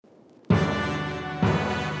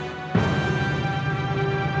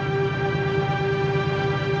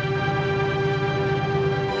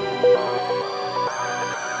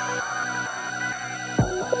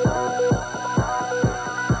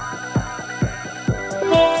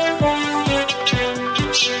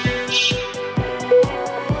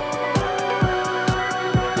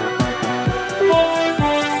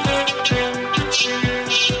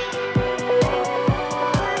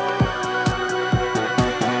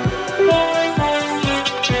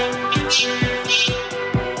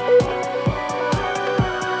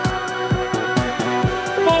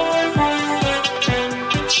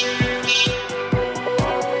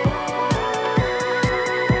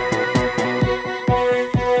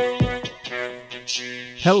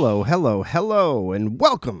Hello, hello, hello, and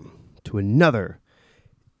welcome to another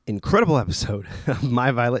incredible episode of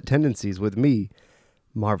My Violet Tendencies with me,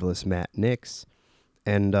 Marvelous Matt Nix.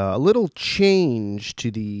 And a little change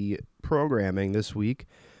to the programming this week.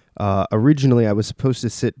 Originally, I was supposed to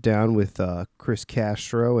sit down with Chris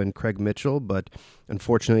Castro and Craig Mitchell, but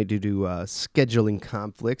unfortunately, due to scheduling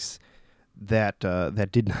conflicts, that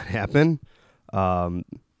did not happen. I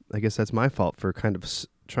guess that's my fault for kind of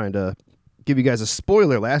trying to give you guys a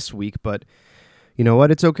spoiler last week, but you know what?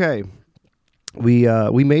 It's okay. We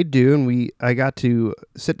made do, and I got to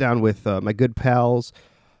sit down with my good pals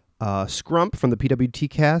Scrump from the PWT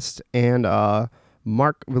Cast and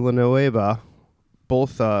Mark Villanueva.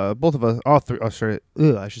 Both of us, all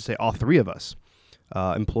three of us,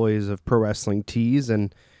 employees of Pro Wrestling Tees,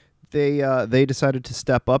 and they decided to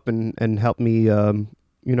step up and help me,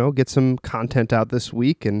 get some content out this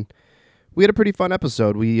week. And we had a pretty fun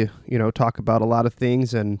episode. We, talk about a lot of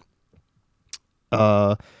things, and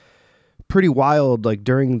pretty wild. Like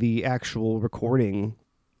during the actual recording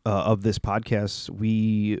of this podcast,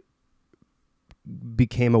 we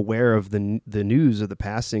became aware of the news of the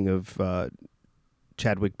passing of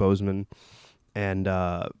Chadwick Boseman, and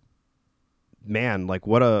man, like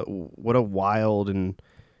what a wild and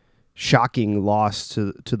shocking loss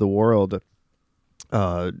to the world.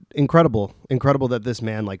 Incredible that this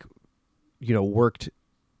man worked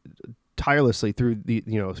tirelessly through the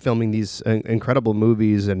filming these incredible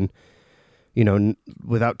movies, and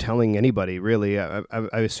without telling anybody really. I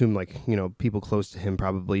assume people close to him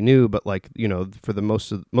probably knew, but for the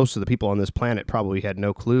most of the people on this planet probably had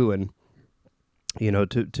no clue. And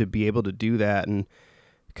to be able to do that, and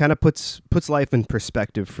kind of puts life in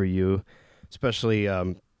perspective for you, especially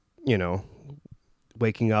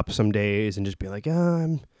waking up some days and just being like,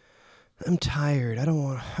 I'm tired. I don't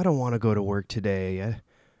want to go to work today.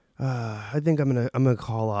 I think I'm gonna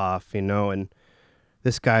call off. And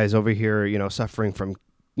this guy's over here, suffering from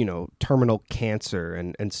terminal cancer,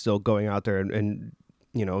 and still going out there and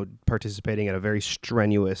participating in a very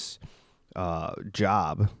strenuous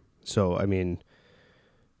job. So I mean,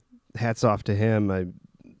 hats off to him.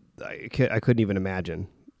 I couldn't even imagine.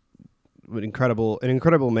 An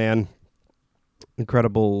incredible man,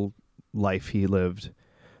 incredible life he lived.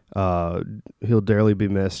 He'll dearly be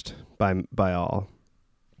missed by all.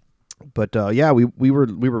 But we were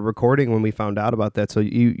recording when we found out about that, so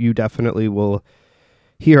you definitely will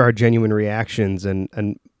hear our genuine reactions,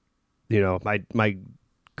 and my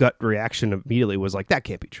gut reaction immediately was like, that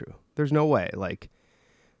can't be true. There's no way.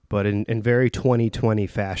 But in very 2020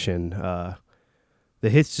 fashion, the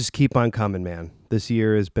hits just keep on coming, man. This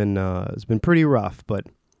year has been pretty rough, but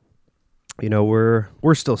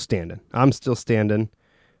we're still standing. I'm still standing,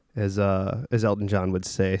 as Elton John would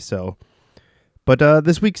say. So, but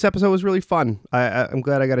this week's episode was really fun. I'm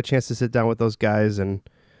glad I got a chance to sit down with those guys, and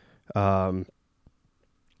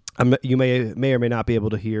you may or may not be able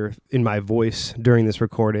to hear in my voice during this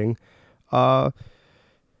recording. Not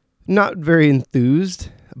very enthused,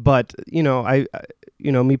 but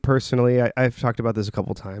me personally, I've talked about this a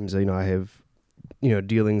couple times. I have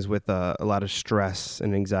dealings with a lot of stress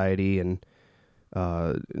and anxiety, and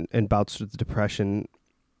bouts with depression,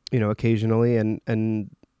 occasionally, and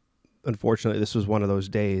unfortunately, this was one of those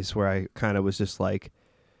days where I kind of was just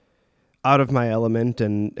out of my element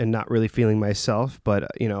and not really feeling myself. But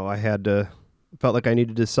felt like I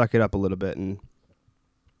needed to suck it up a little bit and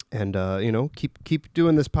keep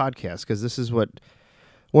doing this podcast, because this is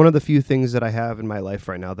one of the few things that I have in my life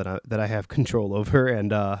right now that I have control over,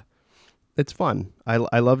 and it's fun.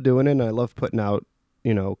 I love doing it, and I love putting out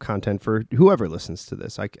content for whoever listens to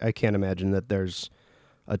this. I can't imagine that there's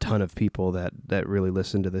a ton of people that really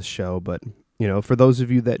listen to this show, but for those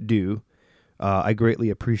of you that do, I greatly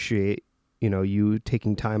appreciate you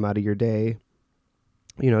taking time out of your day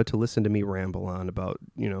to listen to me ramble on about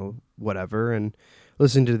whatever, and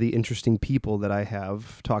listen to the interesting people that I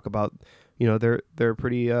have talk about their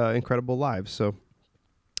pretty incredible lives. So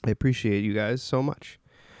I appreciate you guys so much.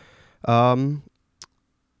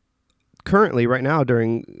 Currently, right now,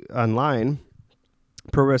 during online,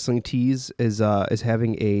 Pro Wrestling Tees is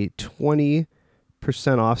having a 20%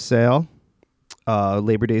 off sale,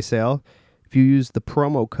 Labor Day sale. If you use the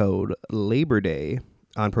promo code Labor Day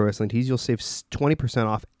on Pro Wrestling Tees, you'll save 20%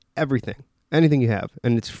 off anything you have,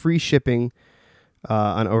 and it's free shipping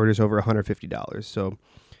on orders over $150. So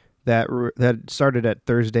that started at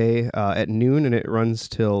Thursday at noon, and it runs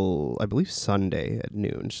till, I believe, Sunday at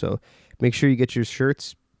noon. So make sure you get your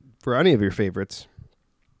shirts for any of your favorites.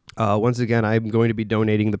 Once again, I'm going to be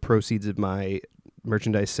donating the proceeds of my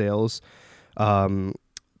merchandise sales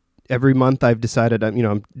every month I've decided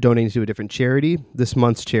I'm donating to a different charity. This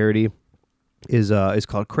month's charity is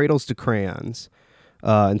called Cradles to Crayons,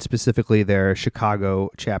 and specifically their Chicago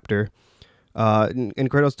chapter. In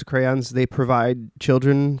Cradles to Crayons, they provide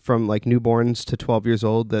children from like newborns to 12 years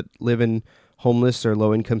old that live in homeless or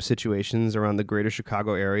low-income situations around the greater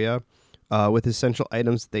Chicago area with essential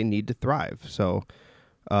items that they need to thrive. So,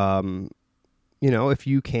 if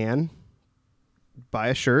you can buy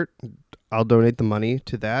a shirt, I'll donate the money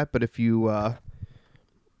to that. But if you,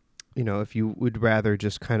 if you would rather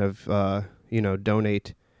just kind of,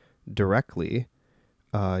 donate directly,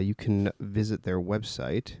 you can visit their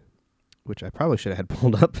website, which I probably should have had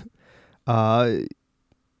pulled up.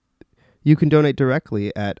 You can donate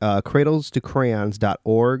directly at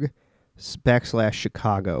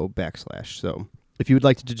cradlestocrayons.org/Chicago/. So if you would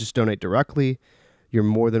like to just donate directly, you're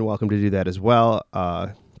more than welcome to do that as well.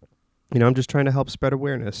 I'm just trying to help spread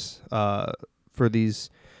awareness for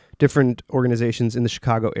these different organizations in the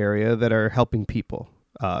Chicago area that are helping people,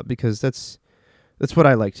 because that's what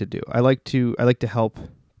I like to do. I like to help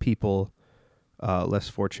people less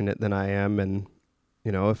fortunate than I am, and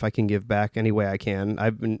if I can give back any way I can.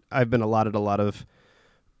 I've been allotted a lot of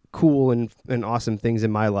cool and awesome things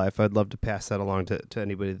in my life. I'd love to pass that along to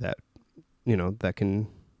anybody that that can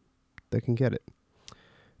get it.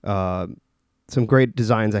 Some great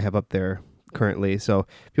designs I have up there currently. So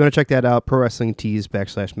if you want to check that out, Pro Wrestling Tees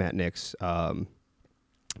 /Matt Nix.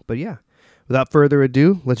 But yeah, without further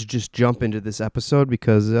ado, let's just jump into this episode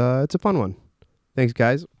because it's a fun one. Thanks,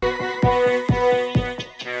 guys.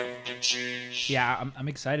 Yeah, I'm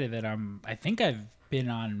excited that I think I've been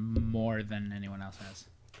on more than anyone else has.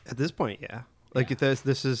 At this point, yeah. Like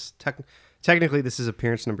this is technically this is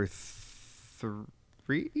appearance number 3.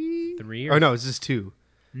 3? Or no, it's just 2.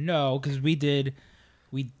 No, because we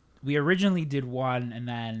originally did one, and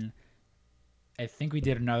then I think we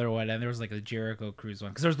did another one, and there was like a Jericho Cruise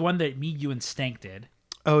one. Because there was the one that me, you, and Stank did.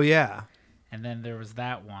 Oh yeah. And then there was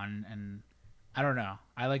that one, and I don't know.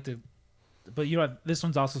 I like to. But this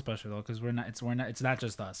one's also special though because it's not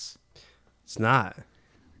just us. It's not.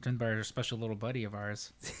 Done by a special little buddy of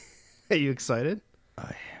ours. Are you excited? I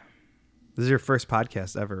am. This is your first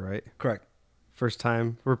podcast ever, right? Correct. First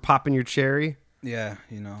time we're popping your cherry. Yeah,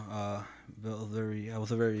 I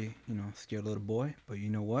was a very scared little boy, but you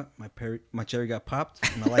know what? My cherry got popped,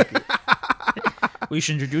 and I like it. Well, you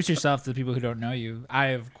should introduce yourself to the people who don't know you. I,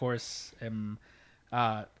 of course, am.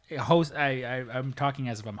 Host. I'm talking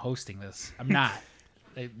as if I'm hosting this. I'm not.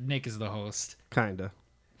 Nick is the host. Kinda.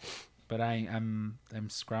 But I'm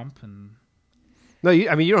Scrump, and no,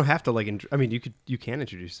 you don't have to you can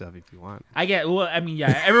introduce yourself if you want.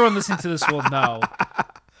 everyone listening to this will know.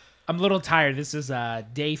 I'm a little tired. This is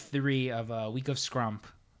day 3 of Week of Scrump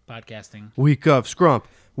podcasting. Week of Scrump.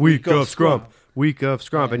 Week of Scrump. Week of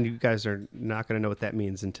Scrump. Yeah. And you guys are not going to know what that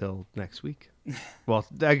means until next week. Well,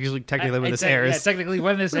 actually, technically when this airs. Yeah, technically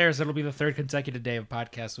when this airs, it'll be the 3rd consecutive day of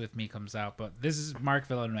podcast with me comes out. But this is Mark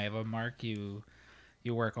Villanueva. Mark, you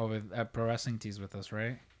work over at Pro Wrestling Tees with us,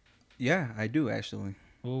 right? Yeah, I do actually.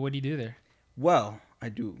 Well, what do you do there? Well, I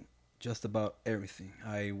do just about everything.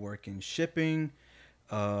 I work in shipping.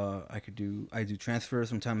 I do transfers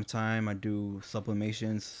from time to time. I do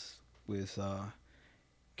sublimations with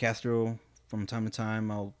Castro from time to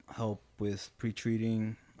time. I'll help with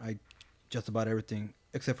pre-treating. Just about everything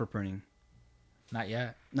except for printing. Not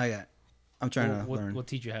yet. Not yet. I'm trying to learn. We'll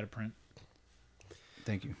teach you how to print.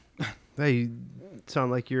 Thank you. Hey, you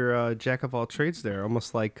sound like you're a jack of all trades there.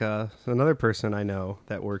 Almost like another person I know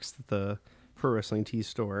that works at the Pro Wrestling Tees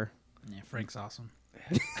store. Yeah, Frank's awesome.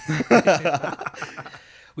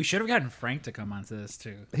 We should have gotten Frank to come onto this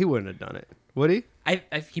too. He wouldn't have done it, would he?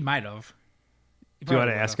 He might have. Do you want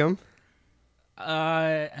to ask him?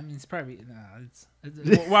 It's probably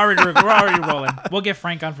we're already rolling. We'll get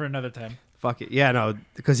Frank on for another time. Fuck it, yeah, no,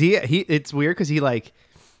 because he it's weird because he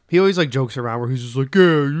always like jokes around where he's just like,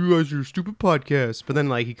 yeah, you guys are a stupid podcast, but then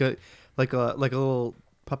like he got like a little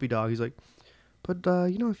puppy dog. He's like, but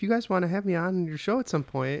if you guys want to have me on your show at some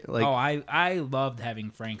point, like, I loved having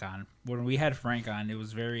Frank on. When we had Frank on, it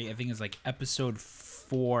was I think it's like episode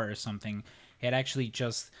 4 or something. It had actually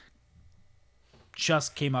just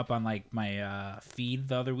came up on like my feed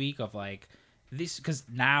the other week of like this, because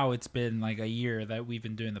now it's been like a year that we've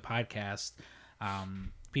been doing the podcast.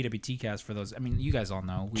 PWT cast, for those, you guys all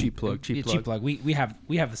know. Cheap plug. We have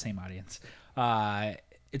the same audience.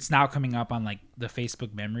 It's now coming up on like the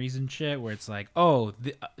Facebook memories and shit, where it's like,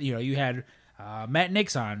 you had Matt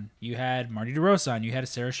Nix on, you had Marty DeRosa on, you had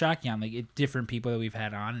Sarah Shockey on, like different people that we've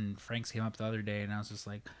had on, and Frank's came up the other day, and I was just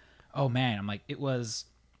like, oh man, I'm like, it was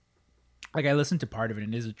like, I listened to part of it,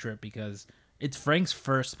 and it is a trip because It's Frank's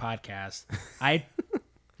first podcast. I'd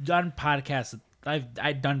done podcasts.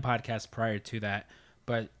 I'd done podcasts prior to that,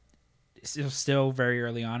 but it was still very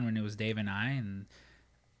early on when it was Dave and I, and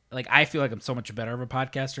like I feel like I'm so much better of a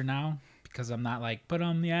podcaster now because I'm not like, but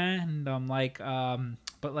yeah, and I'm like,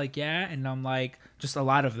 but like yeah, and I'm like just a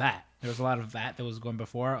lot of that. There was a lot of that was going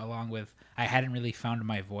before, along with I hadn't really found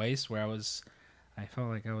my voice where I felt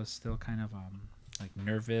like I was still kind of like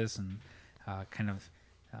nervous and kind of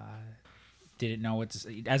didn't know what to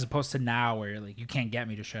say, as opposed to now where like you can't get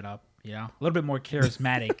me to shut up, you know, a little bit more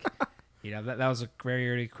charismatic. You know, that was a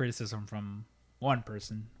very early criticism from one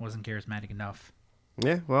person. Wasn't charismatic enough.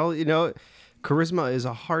 Yeah, well, you know, charisma is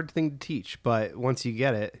a hard thing to teach, but once you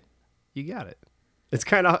get it, you got it. It's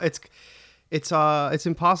kind of it's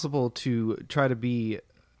impossible to try to be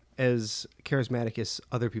as charismatic as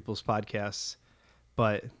other people's podcasts,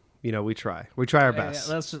 but you know, we try our best.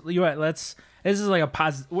 This is like a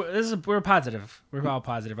positive. We're positive. We're all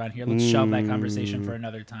positive on here. Let's shelve that conversation for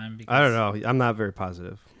another time. Because, I don't know. I'm not very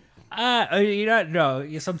positive. You're not. No,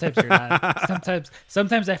 sometimes you're not.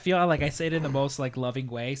 Sometimes I feel like I say it in the most like loving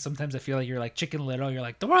way. Sometimes I feel like you're like Chicken Little. You're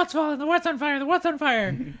like, the world's falling, the world's on fire, the world's on fire,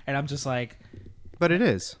 and I'm just like, but it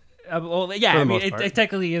is. Well, yeah, I mean, it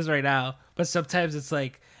technically is right now. But sometimes it's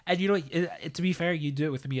like, and you know, to be fair, you do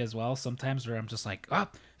it with me as well. Sometimes where I'm just like, oh,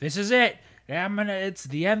 this is it. Yeah, it's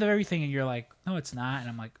the end of everything, and you're like, no, it's not, and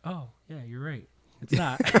I'm like, oh, yeah, you're right, it's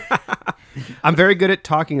not. I'm very good at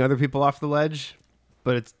talking other people off the ledge,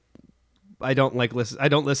 but I don't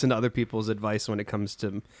listen to other people's advice when it comes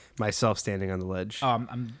to myself standing on the ledge.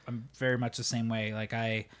 I'm very much the same way. Like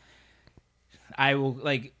I will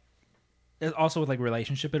like, also with like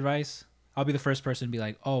relationship advice, I'll be the first person to be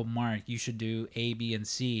like, oh, Mark, you should do A, B, and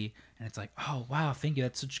C. And it's like, oh, wow, thank you.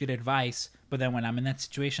 That's such good advice. But then when I'm in that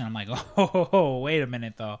situation, I'm like, oh, wait a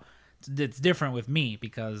minute, though. It's different with me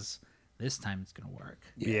because this time it's going to work.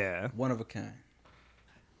 Yeah. One of a kind.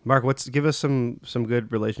 Mark, give us some good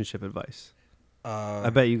relationship advice. I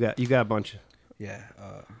bet you got a bunch. Yeah.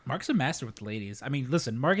 Mark's a master with the ladies. I mean,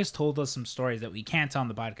 listen, Mark has told us some stories that we can't tell on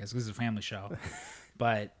the podcast because it's a family show.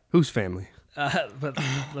 But whose family? But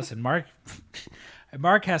listen, Mark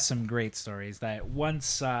has some great stories that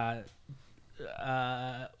once the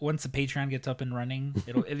Patreon gets up and running,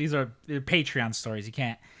 these are Patreon stories. You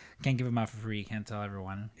can't give them out for free. You can't tell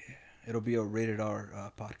everyone. Yeah, it'll be a rated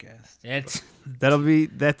R podcast.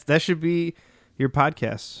 That should be your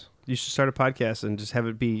podcast. You should start a podcast and just have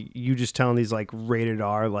it be you just telling these like rated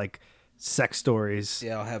R like sex stories.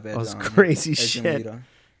 Yeah, I'll have Ed Those on. crazy Ed shit. Jamita.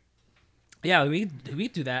 Yeah, we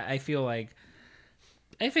do that. I feel like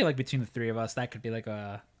between the three of us, that could be like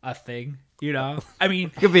a thing, you know? I mean,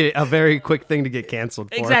 it could be a very quick thing to get canceled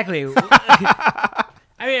for. Exactly. I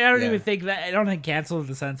mean, I don't even think that. I don't think canceled in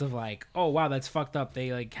the sense of like, oh wow, that's fucked up.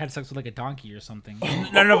 They like had sex with like a donkey or something.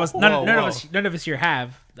 None of us here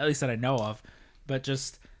have, at least that I know of. But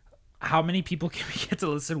just how many people can we get to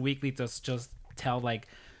listen weekly to just tell like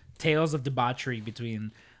tales of debauchery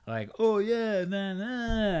between like, oh yeah,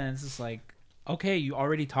 and it's just like, okay, you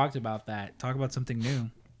already talked about that. Talk about something new.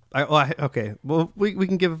 Okay. Well, we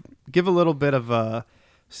can give a little bit of a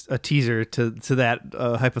teaser to that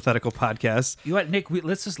hypothetical podcast. You know what, Nick?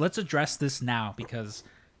 Let's address this now because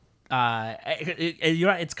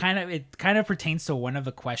it kind of pertains to one of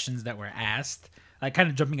the questions that were asked. Like kind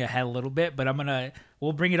of jumping ahead a little bit, but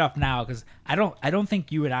we'll bring it up now because I don't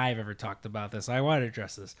think you and I have ever talked about this. I want to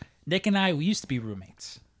address this. Nick and I, we used to be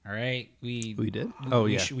roommates. All right, we did.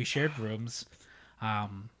 We shared rooms.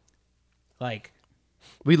 Like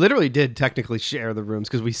we literally did technically share the rooms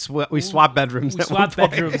because we swapped bedrooms. We swapped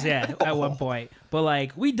bedrooms, yeah, at one point. But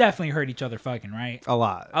like we definitely heard each other fucking, right? A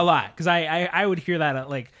lot. Because I would hear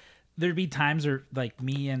that like there'd be times where like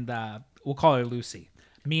me and we'll call her Lucy.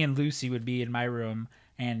 Me and Lucy would be in my room,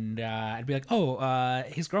 and I'd be like, "Oh,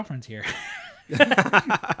 his girlfriend's here,"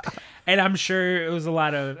 and I'm sure it was a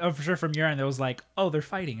lot of. I'm sure from your end, it was like, "Oh, they're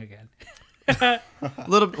fighting again." a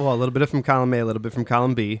little bit from column A, a little bit from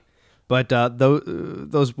column B, but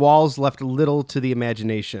those walls left little to the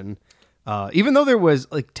imagination. Even though there was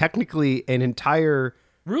like technically an entire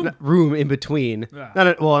room in between, Yeah.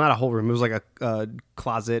 not a whole room. It was like a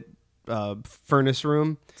closet, furnace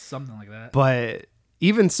room, Something like that. but.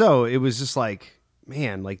 Even so, it was just like,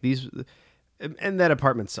 man, like these, and that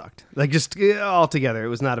apartment sucked. Like just altogether, it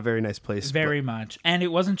was not a very nice place. Very much. And it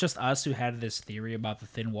wasn't just us who had this theory about the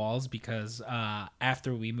thin walls because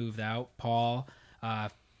after we moved out, Paul,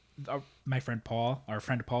 my friend Paul, our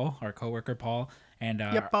coworker Paul, and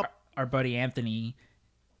our buddy Anthony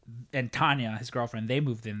and Tanya, his girlfriend, they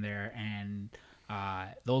moved in there and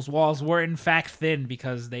Those walls were in fact thin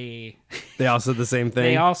because they They all said the same thing.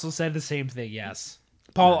 they also said the same thing. Yes,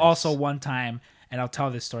 Paul Nice. also one time, and I'll tell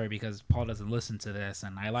this story because Paul doesn't listen to this,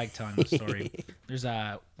 and I like telling the story. There's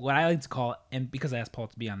what I like to call, and because I asked Paul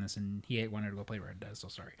to be on this, and he wanted to go play Red Dead, so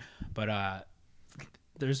sorry. But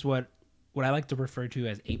there's what I like to refer to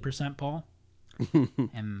as 8% Paul,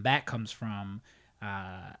 and that comes from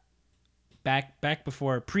back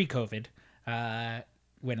before pre-COVID.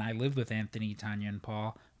 When I lived with Anthony, Tanya, and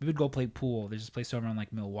Paul, we would go play pool. There's this place over in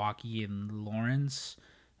like Milwaukee and Lawrence.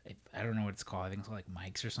 I don't know what it's called. I think it's like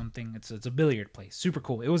Mike's or something. It's a billiard place. Super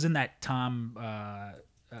cool. It was in that Tom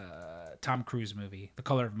Cruise movie, The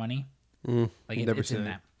Color of Money. Like never it's in seen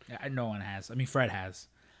that. No one has. I mean, Fred has.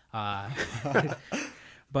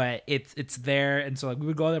 But it's there, and so like we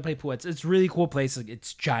would go there and play pool. It's a really cool place. Like,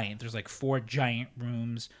 it's giant. There's like 4 giant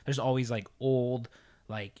rooms. There's always like old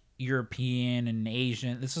like European and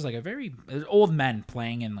Asian. This is like there's old men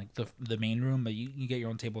playing in like the main room, but you get your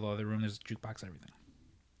own table in the other room. There's a jukebox and everything.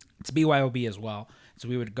 It's BYOB as well. So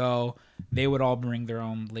we would go. They would all bring their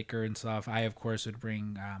own liquor and stuff. I of course would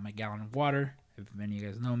bring my gallon of water. If many of you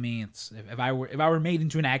guys know me, it's if I were made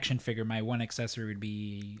into an action figure, my one accessory would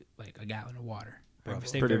be like a gallon of water.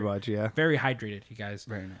 Pretty much, yeah. Very hydrated, you guys.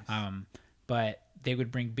 Very nice. But they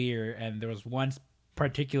would bring beer, and there was one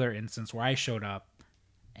particular instance where I showed up,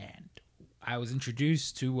 and I was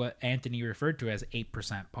introduced to what Anthony referred to as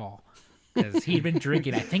 8% Paul, because he'd been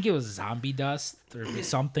drinking. I think it was Zombie Dust or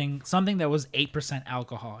something that was 8%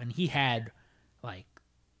 alcohol, and he had like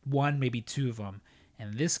 1, maybe 2 of them,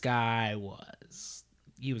 and this guy was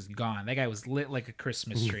gone. That guy was lit like a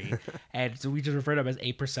Christmas tree, and so we just referred to him as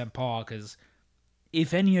 8% Paul because.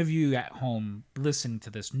 If any of you at home listening to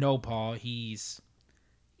this know Paul, he's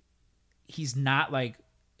not like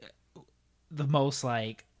the most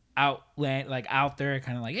like out there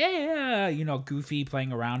kind of like yeah, goofy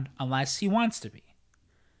playing around unless he wants to be,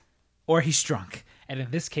 or he's drunk. And in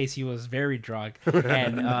this case, he was very drunk,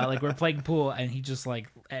 and like we're playing pool, and he just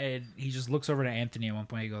looks over to Anthony at one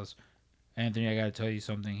point. He goes, Anthony, I gotta tell you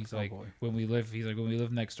something. He's like, when we lived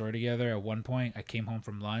next door together, at one point I came home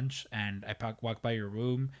from lunch and I walked by your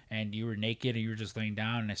room and you were naked and you were just laying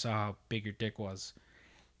down and I saw how big your dick was.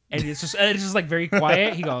 And it's just like very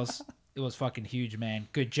quiet. He goes, it was fucking huge, man.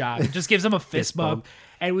 Good job. It just gives him a fist bump.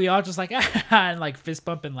 And we all just like and like fist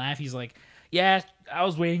bump and laugh. He's like, yeah, I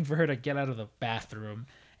was waiting for her to get out of the bathroom,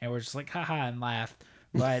 and we're just like haha and laugh.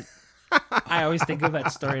 But I always think of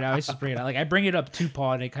that story, and I always just bring it up. Like I bring it up to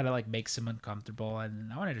Paul, and it kind of like makes him uncomfortable.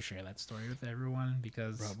 And I wanted to share that story with everyone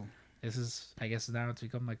because this is, I guess, now it's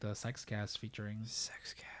become like the sex cast featuring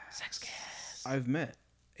sex cast. I've met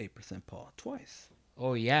 8% Paul twice.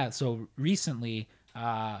 Oh yeah, so recently,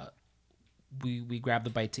 we grabbed a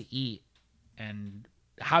bite to eat, and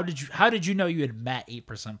how did you know you had met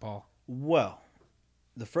 8% Paul? Well,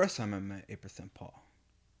 the first time I met 8% Paul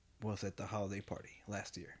was at the holiday party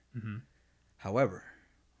last year. Mm-hmm. However,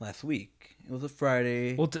 last week it was a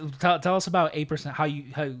Friday. Well, tell us about 8%.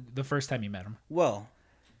 How the first time you met him? Well,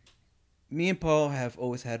 me and Paul have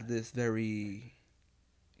always had this very,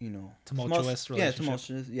 tumultuous relationship. Yeah,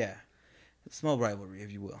 tumultuous. Yeah, small rivalry,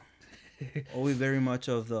 if you will. Always very much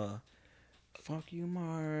of the fuck you,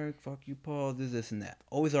 Mark. Fuck you, Paul. This, and that.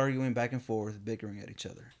 Always arguing back and forth, bickering at each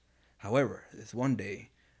other. However, this one day,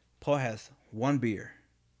 Paul has 1 beer,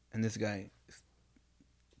 and this guy is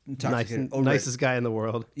intoxicated. Nicest guy in the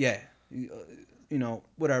world. Yeah,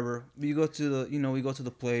 whatever. We go to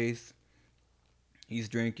the place. He's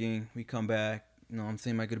drinking. We come back. I'm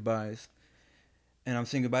saying my goodbyes, and I'm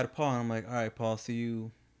saying goodbye to Paul. And I'm like, all right, Paul, see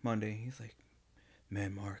you Monday. He's like,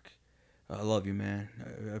 man, Mark, I love you, man.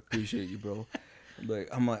 I appreciate you, bro. I'm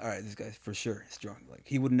like, all right, this guy's for sure is drunk. Like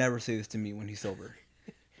he would never say this to me when he's sober.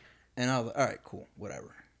 And I was like, all right, cool,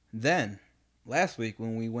 whatever. Then last week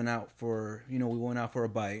when we went out for a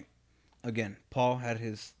bite, again, Paul had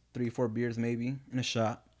his 3-4 beers maybe and a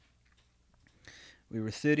shot. We were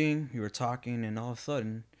sitting, we were talking, and all of a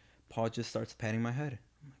sudden, Paul just starts patting my head.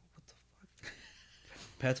 I'm like, what the fuck?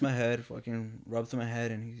 Pats my head, fucking rubs my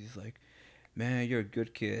head, and he's just like, man, you're a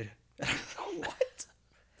good kid. And I was like, what?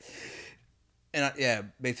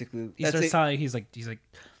 And basically, he starts telling. He's like,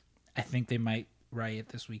 I think they might riot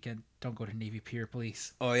this weekend. Don't go to Navy Pier,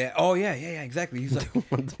 please. Oh yeah, exactly.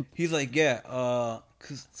 He's like, yeah.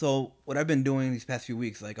 So what I've been doing these past few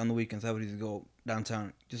weeks, like on the weekends, I would either go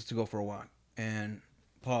downtown just to go for a walk. And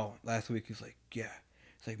Paul last week, he's like, yeah.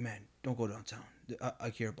 It's like, man, don't go downtown. I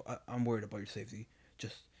care. I'm worried about your safety.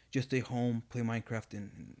 Just stay home, play Minecraft,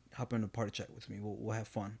 and hop in a party chat with me. We'll have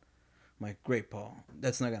fun. I'm like, great, Paul.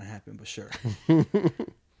 That's not gonna happen, but sure.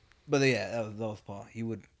 But yeah, that was Paul. He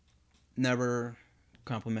would never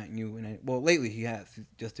compliment you. And well, lately he has,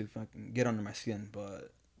 just to fucking get under my skin.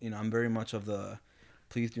 But I'm very much of the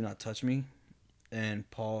please do not touch me, and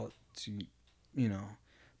Paul to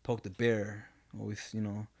poke the bear, always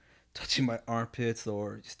touching my armpits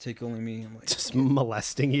or just tickling me. I'm like, Just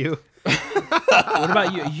molesting you. What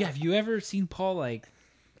about you? Have you ever seen Paul like?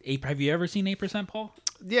 Have you ever seen 8% Paul?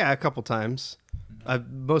 Yeah, a couple times.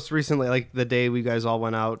 Most recently, like the day we guys all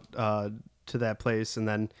went out to that place, and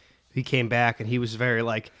then he came back, and he was very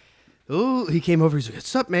like, "Ooh," he came over. He's like,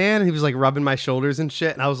 "What's up, man?" And he was like rubbing my shoulders and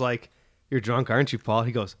shit. And I was like, "You're drunk, aren't you, Paul?"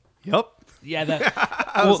 He goes, "Yup." Yeah, that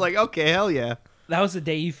I was like, "Okay, hell yeah." that was the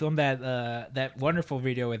day you filmed that wonderful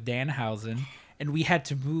video with Danhausen, and we had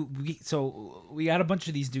to move. So we got a bunch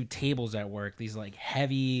of these new tables at work. These like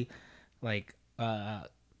heavy, like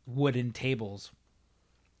wooden tables,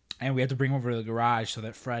 and we had to bring them over to the garage so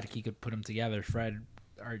that he could put them together. Fred,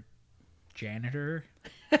 our janitor,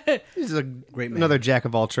 He's a Great man. another jack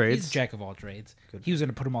of all he's trades. a jack of all trades. Good. He was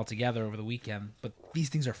gonna put them all together over the weekend, but these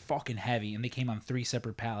things are fucking heavy, and they came on 3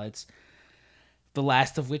 separate pallets. The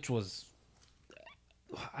last of which was,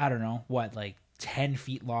 I don't know what, like 10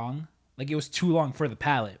 feet long. Like it was too long for the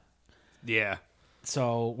pallet. Yeah.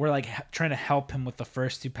 So we're like trying to help him with the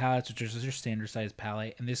first 2 pallets, which is your standard size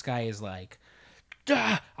pallet. And this guy is like,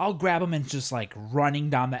 "Duh!" I'll grab him and just like running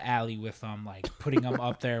down the alley with him, like putting him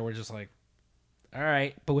up there. We're just like, all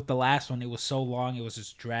right. But with the last one, it was so long, it was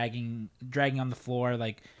just dragging on the floor.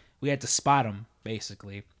 Like we had to spot him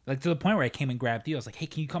basically, like to the point where I came and grabbed you. I was like, hey,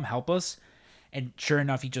 can you come help us? And sure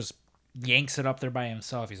enough, he just yanks it up there by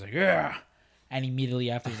himself. He's like, yeah. And immediately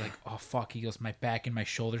after, he's like, oh, fuck. He goes, my back and my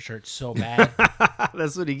shoulders hurt so bad.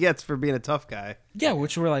 That's what he gets for being a tough guy. Yeah,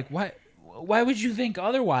 which we're like, why would you think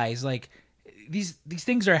otherwise? Like, these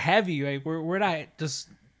things are heavy. Like, we're not just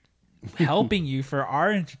helping you for our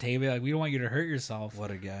entertainment. Like, we don't want you to hurt yourself.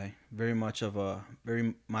 what a guy! Very much of a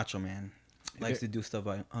very macho man. Likes to do stuff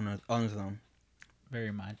on his own.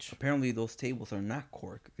 Very much. Apparently, those tables are not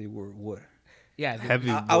cork; they were wood. Yeah. Heavy.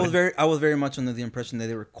 I was very much under the impression that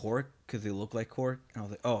they were cork because they look like cork, and I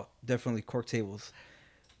was like, oh, definitely cork tables.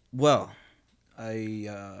 Well,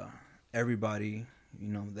 everybody,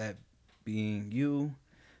 that being you,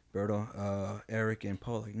 Berto, Eric, and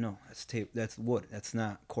Paul, like, no, that's wood, that's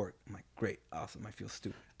not cork. I'm like, great, awesome. I feel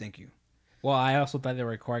stupid. Thank you. Well, I also thought they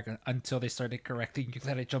were cork until they started correcting you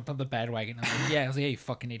that I jumped on the bandwagon. I was like, yeah, I was like, hey, you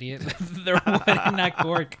fucking idiot. They're wood and not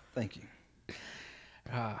cork. Thank you.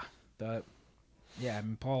 But yeah, I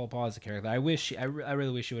mean, Paul is a character. I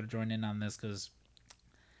really wish he would have joined in on this because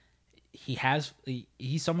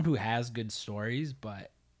he's someone who has good stories,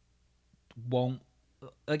 but won't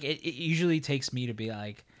like it usually takes me to be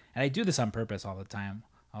like, and I do this on purpose all the time.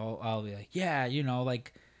 I'll be like, yeah,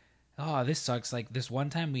 like, oh, this sucks. Like this one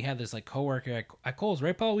time we had this like coworker at Kohl's,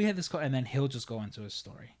 right, Paul? We had this, and then he'll just go into his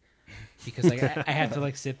story. Because like I have to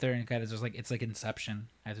like sit there and kind of just like it's like Inception.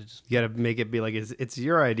 I have to just You got to make it be like it's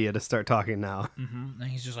your idea to start talking now. and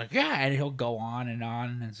he's just like, yeah, and he'll go on,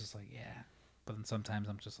 and it's just like, yeah. But then sometimes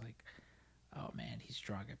I'm just like, oh man, he's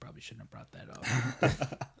drunk. I probably shouldn't have brought that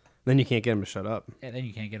up. Then you can't get him to shut up. And then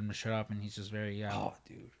you can't get him to shut up, and he's just very Oh,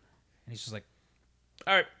 dude. and he's just like,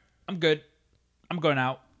 all right, I'm good. I'm going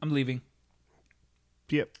out. I'm leaving.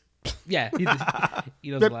 Yep. Yeah, he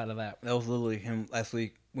does a lot of that. That was literally him last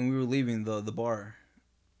week when we were leaving the bar.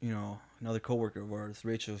 Another coworker of ours,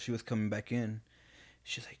 Rachel, she was coming back in.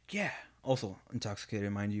 She's like, yeah, also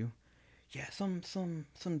intoxicated, mind you. Yeah, some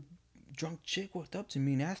drunk chick walked up to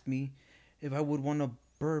me and asked me if I would want to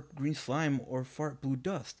burp green slime or fart blue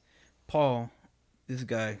dust. Paul, this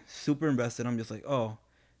guy, super invested. I'm just like, oh,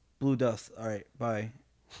 blue dust. All right, bye.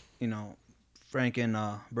 Frank and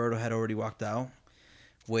Berto had already walked out,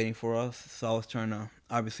 waiting for us. So I was trying to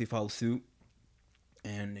obviously follow suit.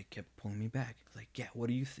 And they kept pulling me back. Like, yeah, what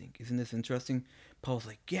do you think? Isn't this interesting? Paul's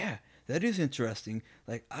like, yeah, that is interesting.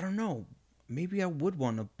 Like, I don't know. Maybe I would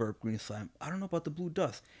want to burp green slime. I don't know about the blue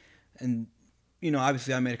dust. And,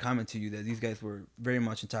 obviously I made a comment to you that these guys were very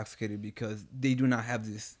much intoxicated because they do not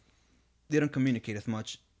have this, they don't communicate as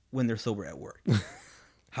much when they're sober at work.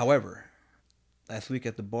 However, last week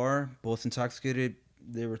at the bar, both intoxicated,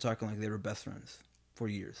 they were talking like they were best friends for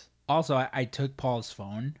years. Also, I took Paul's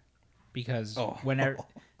phone because Oh. whenever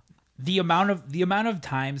the amount of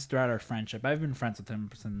times throughout our friendship, I've been friends with him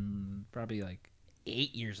since probably like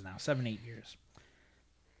 8 years now, 7-8 years.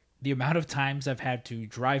 The amount of times I've had to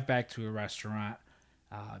drive back to a restaurant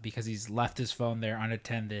because he's left his phone there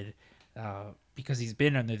unattended, because he's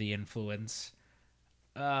been under the influence,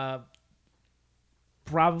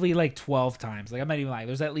 probably like 12 times. Like, I'm not even lying.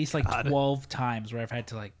 There's at least like 12 times where I've had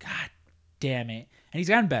to like, God damn it. And he's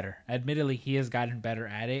gotten better. Admittedly, he has gotten better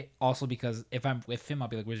at it. Also because if I'm with him, I'll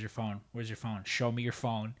be like, "Where's your phone? Where's your phone? Show me your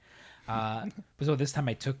phone." But so this time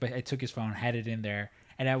I took his phone, had it in there,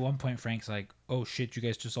 and at one point Frank's like, "Oh shit, you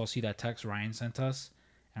guys just all see that text Ryan sent us?"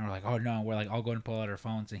 And we're like, "Oh no." We're like, "I'll go and pull out our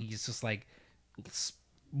phones," and he's just like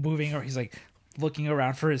moving, or he's like looking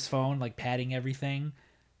around for his phone, like patting everything. And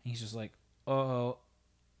he's just like, "Oh,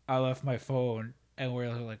 I left my phone." And we're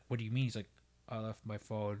like, "What do you mean?" He's like, "I left my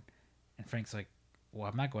phone." And Frank's like, "Well,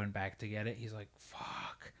 I'm not going back to get it." He's like,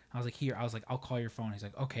 "Fuck." I was like, "Here." I was like, "I'll call your phone." He's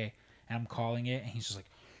like, "Okay." And I'm calling it, and he's just like,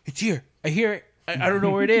 "It's here. I hear it. I don't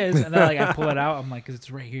know where it is." And then like I pull it out. I'm like, "'Cause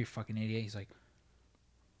it's right here, you fucking idiot." He's like,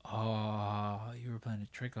 "Oh, you were playing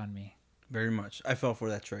a trick on me." Very much. I fell for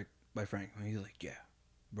that trick by Frank. He's like, "Yeah."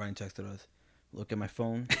 Ryan texted us. Look at my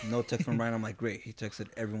phone. No text from Ryan. I'm like, great. He texted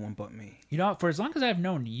everyone but me. You know, for as long as I've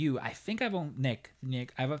known you, I think I've only Nick.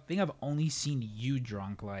 I think I've only seen you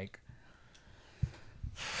drunk like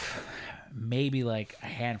maybe like a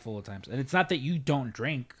handful of times. And it's not that you don't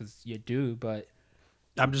drink, because you do, but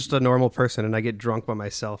I'm just a normal person, and I get drunk by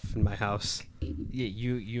myself in my house. yeah,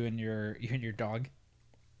 you and your dog.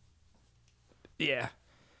 Yeah.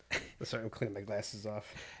 Sorry, I'm cleaning my glasses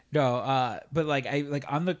off. No, but like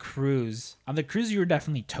on the cruise, you were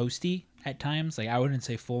definitely toasty at times. Like I wouldn't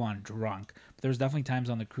say full on drunk, but there was definitely times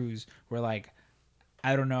on the cruise where like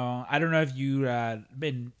I don't know if you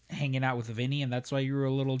been hanging out with Vinny and that's why you were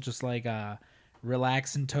a little just like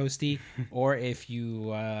relaxed and toasty, or if you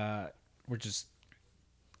were just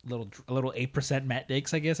a little 8% Matt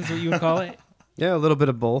Dicks, I guess is what you would call it. Yeah, a little bit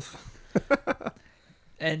of both.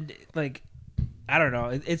 And like I don't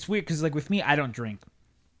know, it's weird because like with me, I don't drink.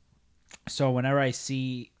 So whenever I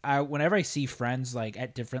see friends like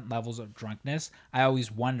at different levels of drunkenness, I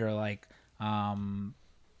always wonder like, how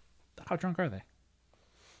drunk are they?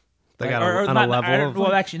 They Like, got or on not- a level I of don't-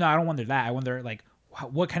 well, actually, no. I don't wonder that. I wonder like,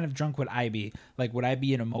 what kind of drunk would I be? Like, would I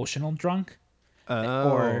be an emotional drunk?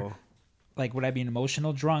 Or like, would I be an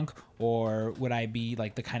emotional drunk, or would I be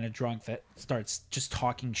like the kind of drunk that starts just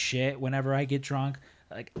talking shit whenever I get drunk?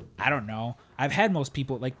 Like, I don't know. I've had most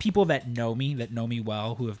people, like people that know me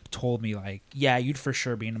well, who have told me like, yeah, you'd for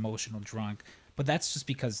sure be an emotional drunk. But that's just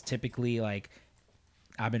because typically like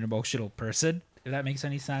I'm an emotional person. If that makes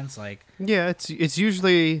any sense, like Yeah, it's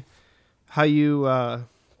usually how you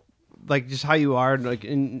like just how you are like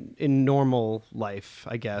in normal life,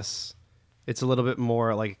 I guess. It's a little bit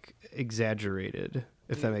more like exaggerated,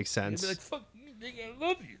 if that makes you'd be sense. like, fuck you, Nick, I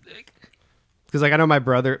love you, Nick. Because like I know my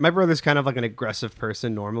brother's kind of like an aggressive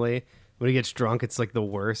person normally. When he gets drunk, it's like the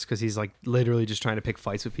worst because he's like literally just trying to pick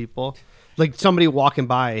fights with people. Like somebody walking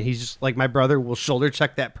by and he's just like, my brother will shoulder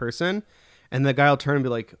check that person, and the guy will turn and be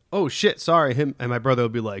like, "Oh shit, sorry." And my brother will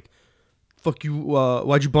be like, "Fuck you,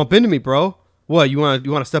 why'd you bump into me, bro? What, you want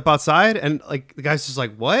to step outside?" And like the guy's just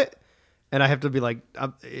like, "What?" And I have to be like,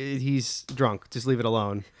 "He's drunk. Just leave it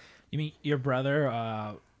alone." You mean your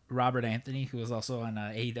brother, Robert Anthony, who was also on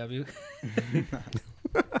AEW?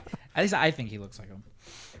 At least I think he looks like him.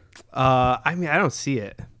 I mean, I don't see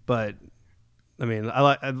it, but I mean, a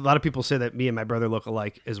lot of people say that me and my brother look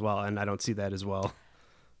alike as well, and I don't see that as well.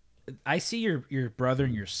 I see your brother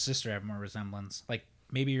and your sister have more resemblance. Like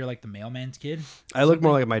maybe you're like the mailman's kid. I look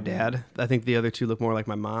more like my dad. I think the other two look more like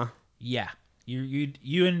my ma. Yeah,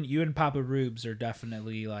 you and Papa Rubes are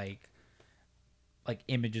definitely like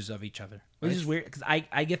images of each other, which is weird because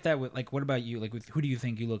I get that with like, what about you? Like, with who do you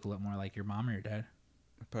think you look a lot more like, your mom or your dad?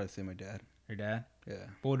 I'd probably say my dad. Your dad? Yeah.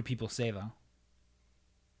 But what do people say though?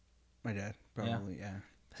 My dad, probably, yeah.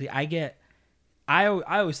 See, I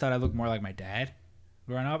always thought I looked more like my dad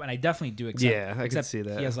growing up, and I definitely do. Yeah, I can see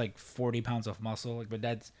that. He has like 40 pounds of muscle. Like my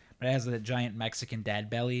dad has a giant Mexican dad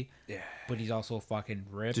belly. Yeah. But he's also fucking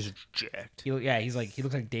ripped. Just jacked. He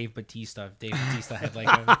looks like Dave Bautista. If Dave Bautista had like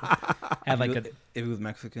If he was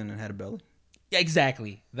Mexican and had a belly. Yeah,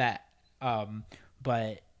 exactly that.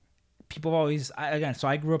 But people always so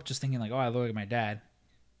I grew up just thinking like, oh, I look like my dad,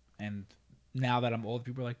 and now that I'm old,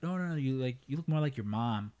 people are like, no, you look more like your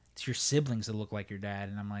mom. It's your siblings that look like your dad,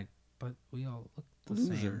 and I'm like, but we all look the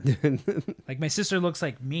same. Like my sister looks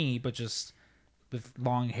like me, but just with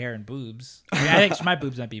long hair and boobs. I mean, I think my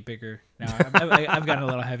boobs might be bigger now. I've gotten a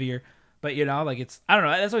little heavier, but I don't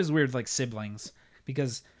know. That's always weird, like siblings,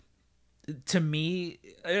 because to me,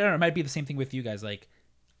 I don't know, it might be the same thing with you guys. Like,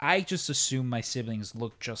 I just assume my siblings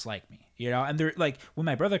look just like me, and they're like, when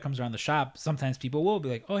my brother comes around the shop, sometimes people will be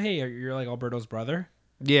like, oh, hey, you're like Alberto's brother.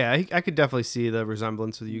 Yeah, I could definitely see the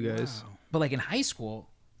resemblance with you guys. Wow. But like in high school,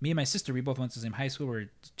 me and my sister, we both went to the same high school. We're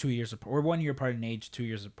 2 years apart. We're 1 year apart in age, 2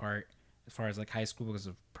 years apart as far as like high school because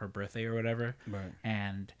of her birthday or whatever. Right.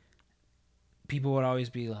 And people would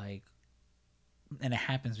always be like, and it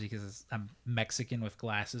happens because I'm Mexican with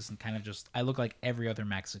glasses and kind of just I look like every other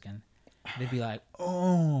Mexican. They'd be like,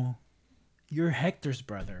 "Oh, you're Hector's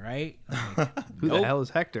brother, right?" I'm like, Who the "Nope." hell is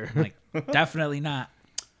Hector? I'm like, definitely not.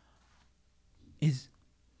 Is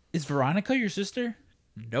Veronica your sister?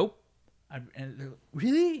 Nope.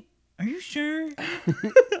 Really? Are you sure?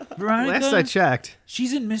 Veronica? Last I checked.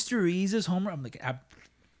 She's in Mr. Ease's homework. I'm like,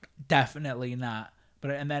 definitely not.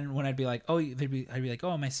 But and then when I'd be like, oh, I'd be like,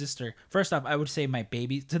 oh, my sister. First off, I would say my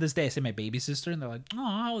baby. To this day, I say my baby sister, and they're like, oh,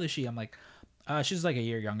 how old is she? I'm like, she's like a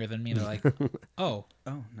year younger than me. They're like, oh,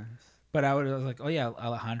 Oh, nice. but I was like, oh yeah,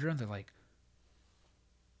 Alejandra. And they're like,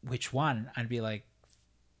 which one? I'd be like,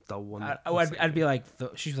 The one. I'd be like,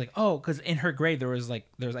 she's like, oh, because in her grade there was I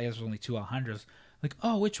guess only 2 Alejandras. Like,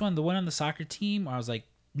 oh, which one? The one on the soccer team? Or I was like,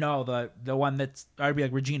 no, the one that's. I'd be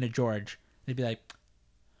like Regina George. They'd be like,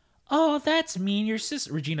 oh, that's Mean, your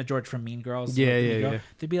sister, Regina George from Mean Girls. Yeah, Mean yeah, Girl. yeah.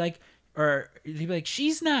 They'd be like,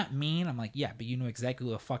 she's not mean. I'm like, yeah, but you knew exactly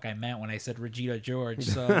who the fuck I meant when I said Regina George.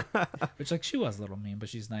 So, which like she was a little mean, but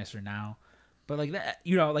she's nicer now. But like that,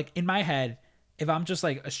 like in my head, if I'm just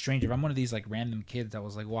like a stranger, if I'm one of these like random kids that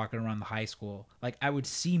was like walking around the high school, like I would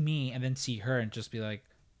see me and then see her and just be like,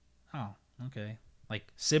 oh, okay, like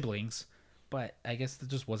siblings. But I guess that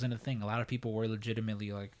just wasn't a thing. A lot of people were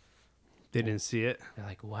legitimately like, They didn't see it. they're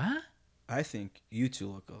like, what? I think you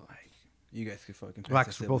two look alike. You guys could fucking pass Like,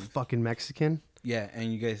 as we're both siblings. fucking Mexican. Yeah,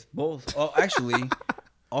 and you guys both. Oh, actually,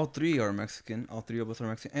 all three are Mexican. All three of us are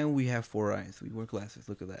Mexican, and we have 4 eyes. We wear glasses.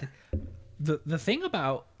 Look at that. The thing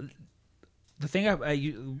about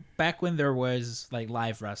back when there was like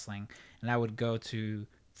live wrestling and I would go to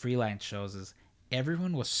freelance shows is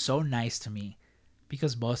everyone was so nice to me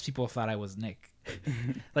because most people thought I was Nick.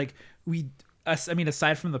 Like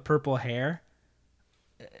aside from the purple hair,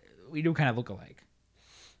 we do kind of look alike.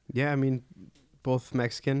 Yeah, I mean, both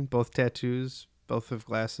Mexican, both tattoos, both have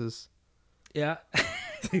glasses. Yeah.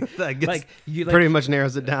 I guess Like you pretty much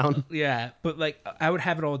narrows it down. Yeah, but like I would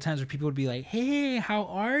have it all the times where people would be like, "Hey, how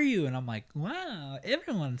are you?" And I'm like, "Wow,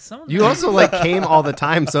 everyone's so nice." You also like came all the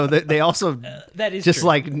time, so they also that is just true.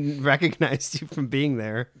 like recognized you from being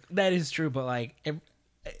there. That is true, but like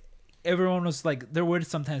everyone was like, there would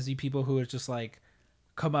sometimes be people who would just like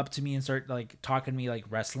come up to me and start like talking to me like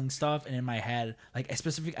wrestling stuff, and in my head, like I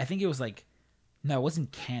think it was like, no, it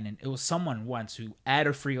wasn't canon. It was someone once who at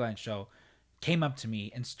a freelance show came up to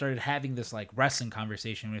me and started having this like wrestling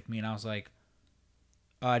conversation with me, and I was like,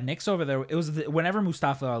 Nick's over there. It was whenever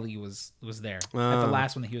Mustafa Ali was there at the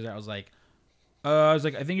last one that he was there. I was like,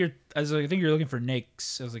 I think you're looking for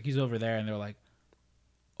Nick's. I was like, he's over there, and they're like,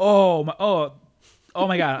 oh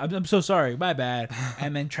my god, I'm so sorry, my bad,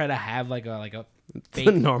 and then try to have like a fake,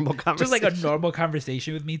 A normal conversation. just like a normal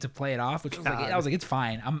conversation with me to play it off, which was like, I was like, it's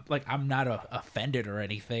fine. I'm not offended or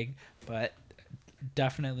anything, but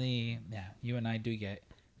definitely, yeah, you and I do get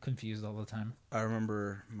confused all the time. I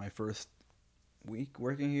remember my first week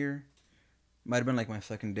working here. Might have been like my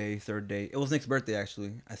second day, third day. It was Nick's birthday,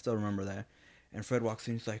 actually. I still remember that. And Fred walks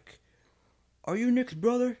in. He's like, "Are you Nick's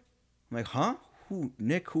brother?" I'm like, "Huh? Who?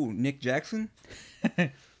 Nick? Who? Nick Jackson?"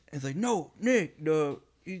 And he's like, "No, Nick.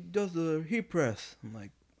 He does the heat press." I'm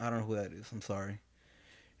like, "I don't know who that is. I'm sorry."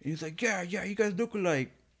 And he's like, "Yeah, you guys look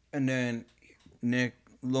alike." And then Nick,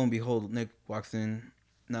 lo and behold, Nick walks in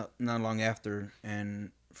not long after,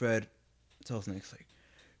 and Fred tells Nick, like,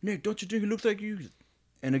 "Nick, don't you think he looks like you?"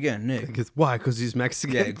 And again, Nick. Why? Because he's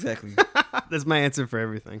Mexican. Yeah, exactly. That's my answer for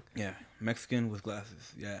everything. Yeah, Mexican with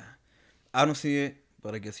glasses. Yeah, I don't see it,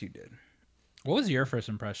 but I guess you did. What was your first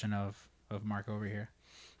impression of Mark over here?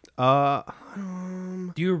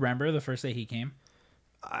 Do you remember the first day he came?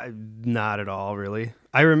 Not at all, really.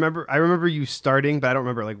 I remember you starting, but I don't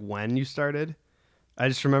remember like when you started. I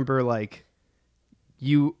just remember like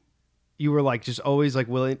you were like just always like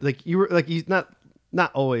willing, like you were like you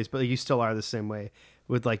not always, but like, you still are the same way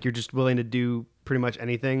with like you're just willing to do pretty much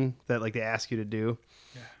anything that like they ask you to do.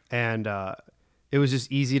 Yeah. And it was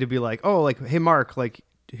just easy to be like, oh, like, hey Mark, like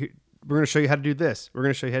we're gonna show you how to do this. We're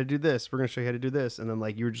gonna show you how to do this. We're gonna show you how to do this. And then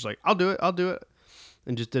like you were just like, I'll do it,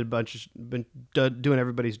 and just did a bunch of doing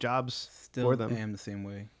everybody's jobs for them. I am the same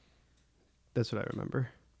way. That's what I remember.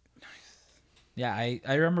 Yeah, I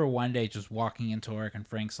remember one day just walking into work and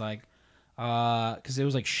Frank's like, because it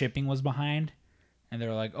was like shipping was behind, and they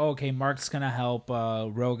were like, oh, okay, Mark's gonna help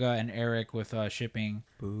Roga and Eric with shipping.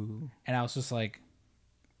 Boo. And I was just like,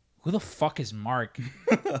 who the fuck is Mark?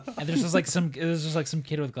 And there's just like some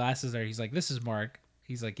kid with glasses there. He's like, this is Mark.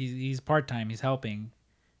 He's like, he's part time. He's helping.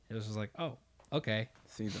 It was just like, oh, okay.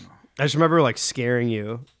 Seasonal. I just remember like scaring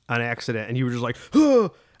you on accident, and you were just like,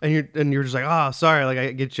 oh, and you're just like, oh, sorry, like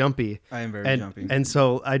I get jumpy. I am very jumpy. And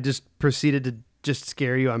so I just proceeded just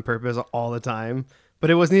scare you on purpose all the time. But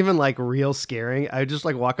it wasn't even like real scaring. I would just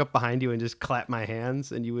like walk up behind you and just clap my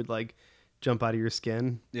hands, and you would like jump out of your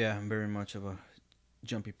skin. Yeah, I'm very much of a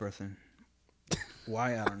jumpy person.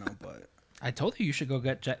 Why, I don't know, but I told you should go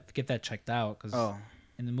get that checked out because oh,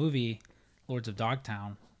 in the movie Lords of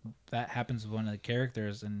Dogtown, that happens with one of the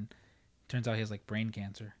characters, and turns out he has like brain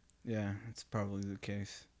cancer. yeah, it's probably the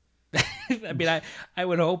case. I mean, I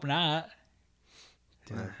would hope not.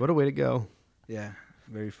 Yeah, What a way to go! yeah,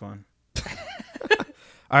 very fun.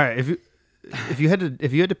 All right, if you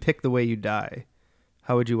had to pick the way you die,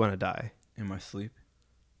 how would you want to die? In my sleep.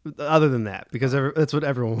 Other than that, because that's what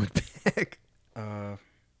everyone would pick. It's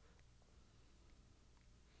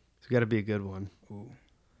got to be a good one. Ooh,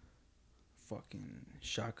 fucking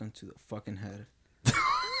shotgun to the fucking head.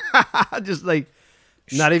 Just like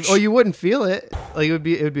not even. Oh, you wouldn't feel it. Like it would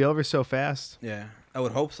be over so fast. Yeah, I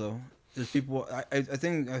would hope so. There's people. I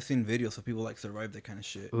think I've seen videos of people like survive that kind of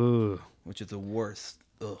shit, Ooh. which is the worst.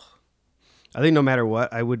 Ugh. I think no matter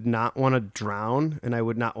what, I would not want to drown, and I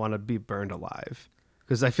would not want to be burned alive,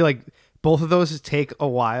 because I feel like both of those take a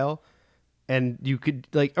while, and you could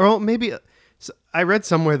like, or maybe I read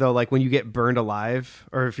somewhere though, like when you get burned alive,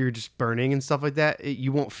 or if you're just burning and stuff like that,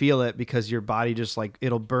 you won't feel it because your body just like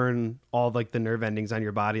it'll burn all like the nerve endings on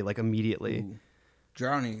your body like immediately. Ooh.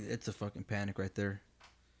 Drowning, it's a fucking panic right there.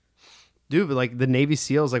 Dude, but like the Navy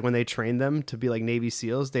SEALs, like when they train them to be like Navy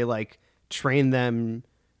SEAls, they like train them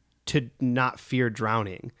to not fear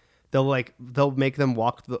drowning. They'll make them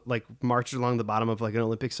walk like march along the bottom of like an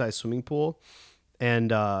Olympic sized swimming pool,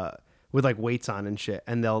 and with like weights on and shit,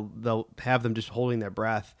 and they'll have them just holding their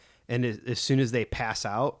breath. And as soon as they pass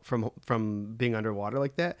out from being underwater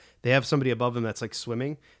like that, they have somebody above them that's like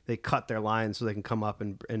swimming. They cut their lines so they can come up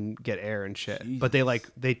and get air and shit. Jesus. But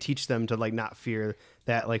they teach them to like not fear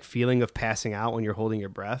that like feeling of passing out when you're holding your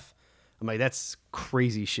breath. I'm like, that's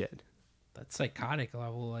crazy shit. That's psychotic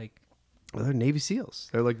level. Like, Well, they're Navy SEAls.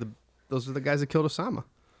 They're like those are the guys that killed Osama,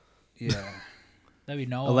 Yeah. that'd be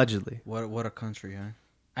no. allegedly. What a country, huh?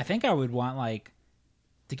 I think I would want like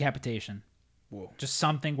decapitation. Whoa. Just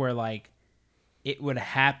something where like it would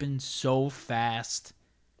happen so fast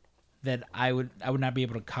that I would not be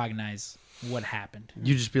able to cognize what happened.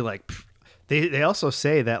 You just be like, pfft. They also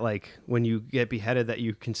say that like when you get beheaded that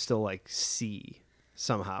you can still like see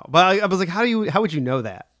somehow. But I was like, how would you know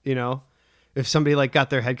that? You know, if somebody like got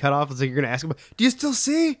their head cut off, it's like you're gonna ask them, do you still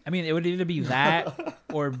see? I mean, it would either be that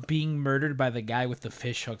or being murdered by the guy with the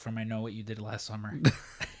fish hook from I Know What You Did Last Summer.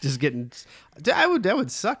 Just getting, that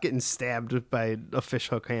would suck getting stabbed by a fish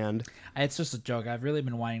hook hand. It's just a joke. I've really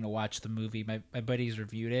been wanting to watch the movie. My buddies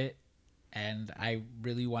reviewed it, and I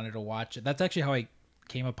really wanted to watch it. That's actually how I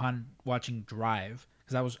came upon watching Drive,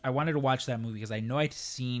 because I wanted to watch that movie because I know I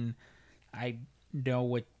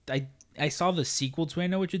saw the sequel to I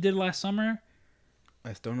Know What You Did Last Summer.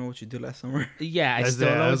 I still know what you did last summer. Yeah, I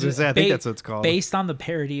I think that's what it's called. based on the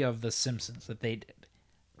parody of The Simpsons that they did.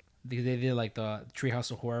 They did like the Treehouse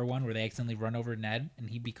of Horror one where they accidentally run over Ned and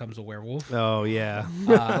he becomes a werewolf. Oh yeah.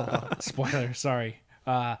 Spoiler, sorry.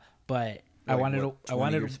 But I wanted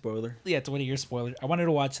to spoiler. Yeah, 20-year spoiler. I wanted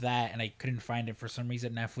to watch that and I couldn't find it for some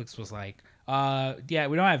reason. Netflix was like, yeah,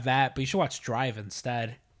 we don't have that, but you should watch Drive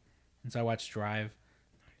instead. And so I watched Drive.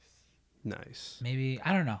 Nice. Maybe,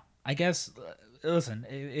 I don't know. I guess, listen,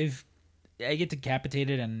 if I get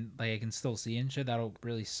decapitated and like I can still see and shit, that'll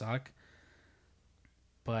really suck.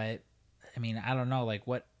 But I mean, I don't know, like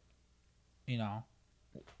what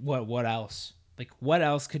else? Like what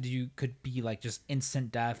else could be like just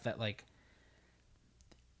instant death that like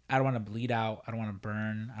I don't want to bleed out, I don't want to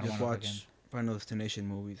burn, I don't Just want to watch Final Destination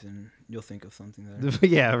movies and you'll think of something there.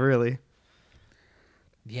 Yeah, really.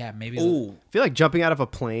 Yeah, maybe. Oh, I feel like jumping out of a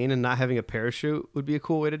plane and not having a parachute would be a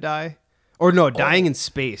cool way to die. Or no, dying in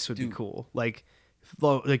space would be cool. Like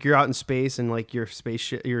you're out in space and like your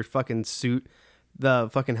spaceship, your fucking suit, the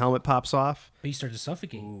fucking helmet pops off. But you start to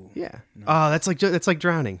suffocate. Yeah. No. Oh, that's like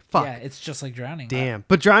drowning. Fuck. Yeah, it's just like drowning. Damn.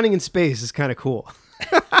 But drowning in space is kind of cool.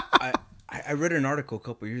 I read an article a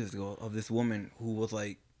couple years ago of this woman who was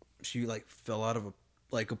like, she like fell out of a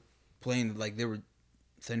plane, like they were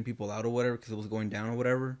sending people out or whatever because it was going down or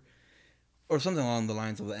whatever, or something along the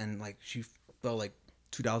lines of that, and like she fell like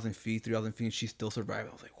 2,000 feet, 3,000 feet, and she still survived.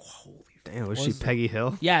 I was like, holy. Damn, was she Peggy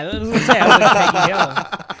Hill? Yeah, that's what I was saying. I was like Peggy Hill.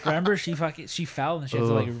 Remember, she fell and she had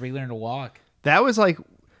to like relearn to walk. That was like,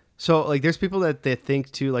 so like there's people that they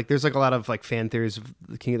think too, like there's like a lot of like fan theories of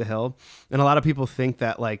the King of the Hill, and a lot of people think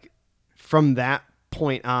that like from that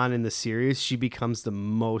point on in the series she becomes the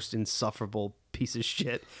most insufferable piece of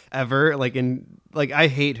shit ever. Like I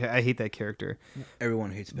hate that character.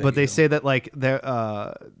 Everyone hates Peggy But they Hill. say that like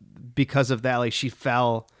because of that, like she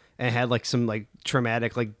fell and had like some like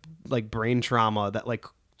traumatic like brain trauma that like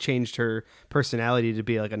changed her personality to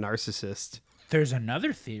be like a narcissist. There's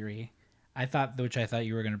another theory which I thought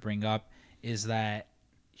you were going to bring up, is that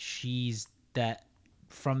that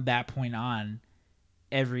from that point on,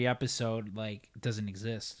 every episode like doesn't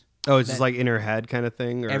exist. Oh, it's That just like in her head kind of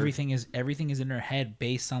thing. Or... everything is in her head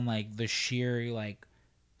based on like the sheer like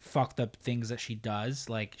fucked up things that she does.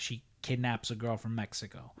 Like she kidnaps a girl from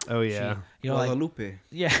Mexico. Oh yeah. She, like Guadalupe.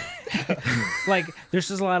 yeah, like there's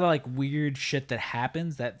just a lot of like weird shit that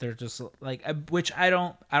happens that they're just like, which I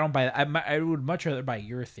don't buy. I would much rather buy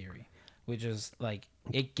your theory, which is like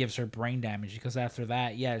it gives her brain damage, because after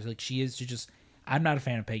that, yeah, it's like she just. I'm not a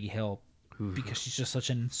fan of Peggy Hill because she's just such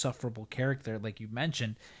an insufferable character, like you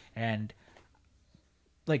mentioned, and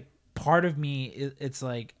like part of me, it's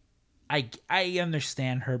like I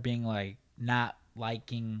understand her being like not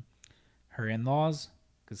liking her in-laws,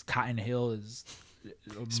 because Cotton Hill is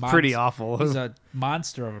pretty awful. He's a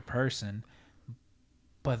monster of a person,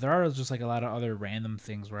 but there are just like a lot of other random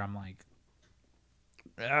things where I'm like,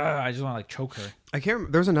 I just want to like choke her. I can't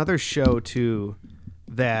remember. There's another show too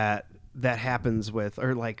that happens with,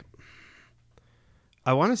 or like,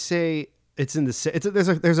 I want to say it's in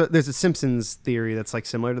the there's a Simpsons theory that's like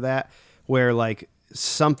similar to that, where like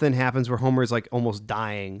something happens where Homer's like almost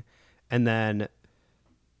dying, and then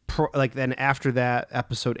then after that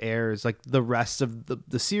episode airs, like the rest of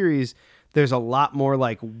the series, there's a lot more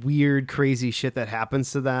like weird crazy shit that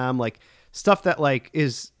happens to them, like stuff that like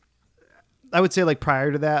is, I would say like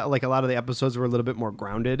prior to that, like a lot of the episodes were a little bit more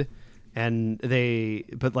grounded,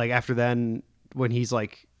 but like after then, when he's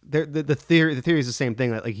like the theory is the same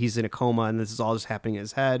thing, that like he's in a coma and this is all just happening in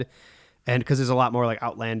his head, and because there's a lot more like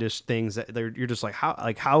outlandish things that you're just like,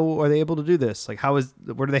 how are they able to do this, like where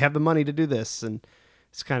do they have the money to do this, and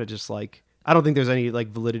it's kind of just like, I don't think there's any like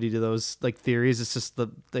validity to those like theories. It's just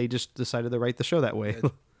they just decided to write the show that way.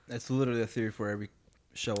 That's literally a theory for every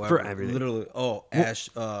show ever. For everything. Literally. Oh, Ash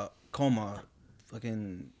coma,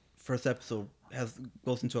 fucking first episode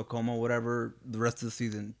goes into a coma, whatever. The rest of the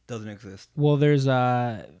season doesn't exist. Well, there's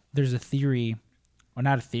a theory, or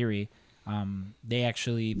not a theory. They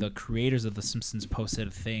actually, the creators of The Simpsons posted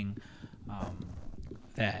a thing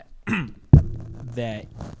that that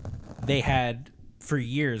they had for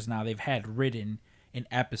years now. They've had written an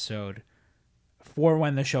episode for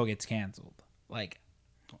when the show gets canceled. Like,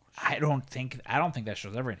 I don't think that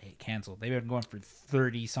show's ever gonna get canceled. They've been going for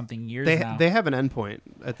 30 something years now. They have an endpoint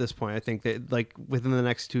at this point. I think that like within the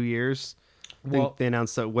next 2 years, they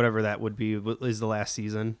announced that whatever that would be is the last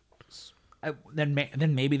season. Then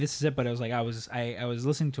maybe this is it. But I was like, I was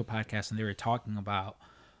listening to a podcast and they were talking about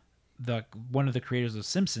one of the creators of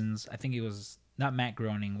Simpsons. I think it was not Matt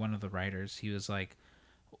Groening, one of the writers. He was like,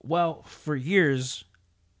 well, for years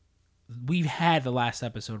we've had the last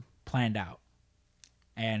episode planned out.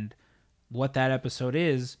 And what that episode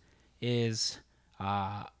is it's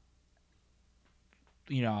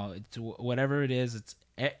whatever it is, it's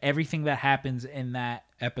everything that happens in that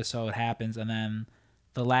episode happens, and then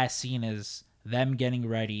the last scene is them getting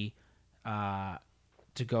ready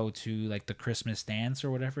to go to like the Christmas dance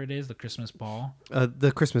or whatever it is, the Christmas ball,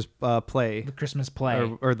 the Christmas play,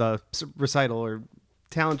 or the recital or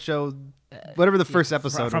talent show, whatever the first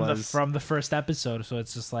episode was from the first episode. So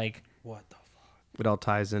it's just like, what the fuck? It all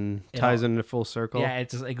ties in a full circle. Yeah,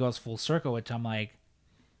 it goes full circle, which I'm like,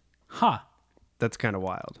 huh. That's kind of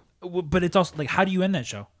wild. But it's also like, how do you end that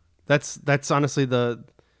show? That's honestly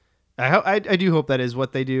I do hope that is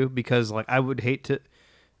what they do, because like I would hate to.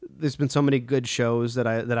 There's been so many good shows that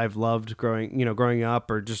I've loved growing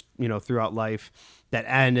up, or just throughout life, that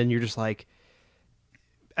end, and you're just like,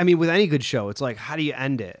 I mean, with any good show, it's like, how do you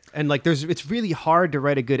end it? And like, it's really hard to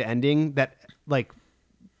write a good ending that like.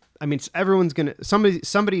 I mean, everyone's gonna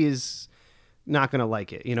somebody is not gonna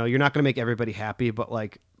like it. You're not gonna make everybody happy, but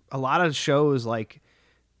like a lot of shows, like,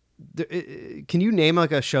 can you name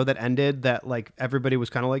like a show that ended that like everybody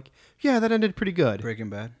was kind of like, yeah, that ended pretty good?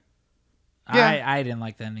 Breaking Bad. Yeah, I didn't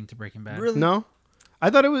like the ending to Breaking Bad. Really? No,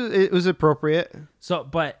 I thought it was appropriate.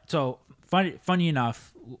 So funny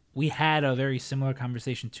enough, we had a very similar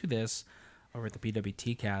conversation to this over at the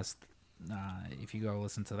PWT cast. If you go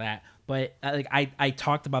listen to that, but I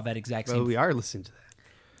talked about that exact same. Well, we are listening to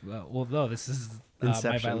that. Well, no, this is my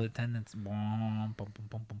Inception. violent attendance.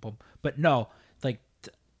 But no, like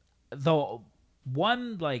the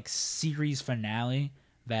one like series finale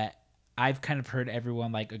that I've kind of heard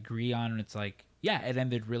everyone like agree on, and it's like, yeah, it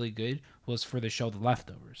ended really good, was for the show The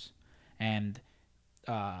Leftovers, and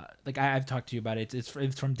like I've talked to you about it. It's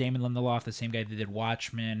from Damon Lindelof, the same guy that did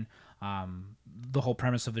Watchmen. The whole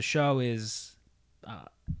premise of the show is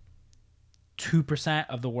 2%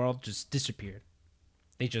 of the world just disappeared.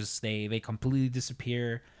 They completely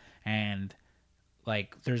disappear, and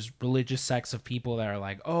like there's religious sects of people that are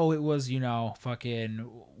like, oh, it was fucking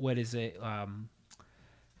what is it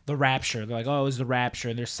the rapture. They're like, oh, it was the rapture,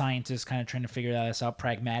 and there's scientists kind of trying to figure this out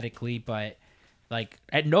pragmatically, but like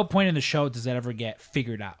at no point in the show does that ever get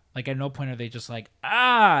figured out. Like at no point are they just like,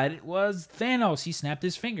 it was Thanos, he snapped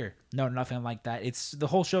his finger. No, nothing like that. It's the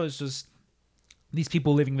whole show is just these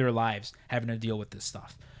people living their lives having to deal with this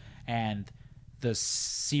stuff. And the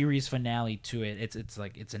series finale to it, it's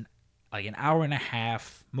an hour and a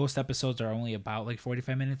half. Most episodes are only about like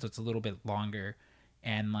 45 minutes, so it's a little bit longer,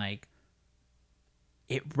 and like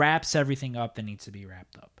it wraps everything up that needs to be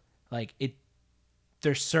wrapped up. Like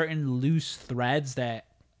there's certain loose threads that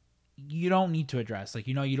you don't need to address. Like,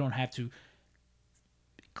 you don't have to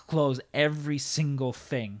close every single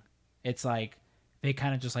thing. It's like they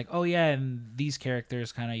kind of just like, oh yeah, and these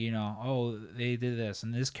characters kind of, oh, they did this,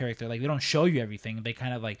 and this character, like, they don't show you everything. They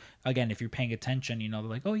kind of like, again, if you're paying attention, they're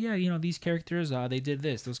like, oh yeah, these characters, they did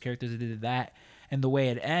this, those characters, they did that. And the way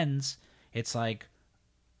it ends, it's like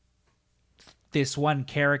this one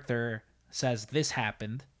character says this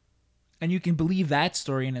happened, and you can believe that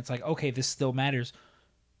story, and it's like, okay, this still matters.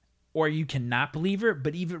 Or you cannot believe it,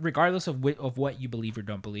 but even regardless of what you believe or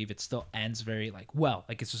don't believe, it still ends very like well.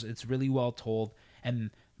 Like it's really well told.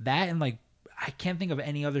 And that, and like I can't think of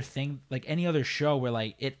any other thing, like any other show where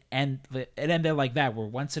like it ended like that, where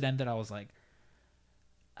once it ended I was like,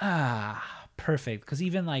 perfect. Because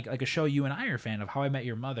even like a show you and I are a fan of, How I Met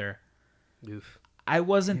Your Mother, Oof. I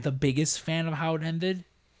wasn't the biggest fan of how it ended.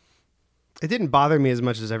 It didn't bother me as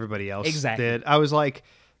much as everybody else did. I was like,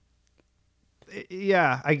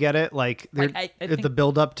 yeah, I get it. Like, I think the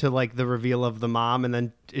build up to like the reveal of the mom, and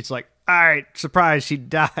then it's like, all right, surprise, she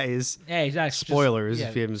dies. Yeah, exactly. Spoilers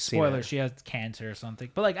if you haven't seen it. Spoilers, she has cancer or something.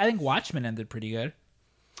 But like, I think Watchmen ended pretty good.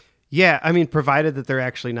 Yeah, I mean, provided that they're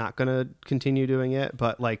actually not going to continue doing it.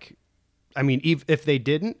 But like, I mean, if they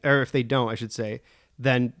didn't, or if they don't, I should say,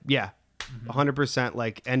 then yeah, 100%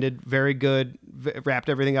 like ended very good, wrapped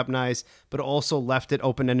everything up nice, but also left it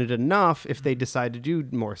open-ended enough if they decide to do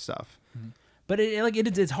more stuff. But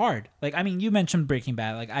it's hard. Like, I mean, you mentioned Breaking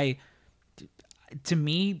Bad. Like, to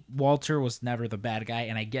me, Walter was never the bad guy,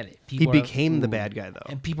 and I get it. He became the bad guy, though.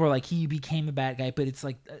 And people are like, he became a bad guy. But it's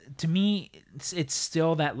like, to me, it's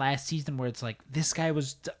still that last season where it's like, this guy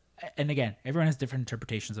was... And again, everyone has different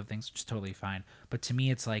interpretations of things, which is totally fine. But to me,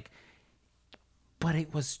 it's like, but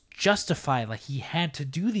it was justified. Like, he had to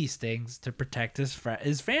do these things to protect his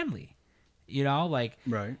family. Like,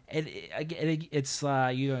 right. It's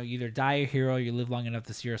you either die a hero or you live long enough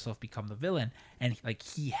to see yourself become the villain. And like,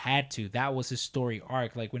 he had to. That was his story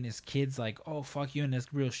arc. Like, when his kid's like, oh, fuck you, and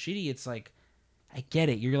it's real shitty, it's like, I get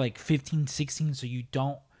it. You're like 15, 16, so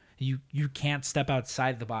you can't step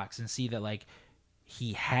outside the box and see that like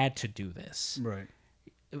he had to do this. Right.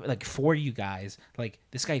 Like, for you guys, like,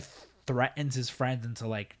 this guy threatens his friends into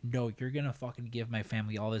like, no, you're gonna fucking give my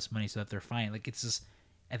family all this money so that they're fine. Like, it's just,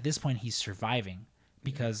 at this point he's surviving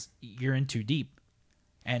because you're in too deep.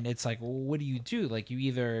 And it's like, well, what do you do? Like, you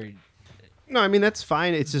either... No, I mean, that's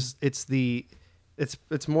fine. It's just,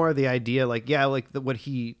 it's more the idea, like, yeah, like what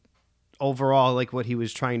he overall, like what he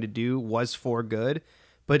was trying to do was for good,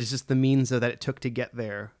 but it's just the means that it took to get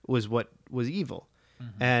there was what was evil.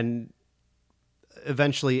 And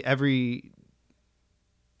eventually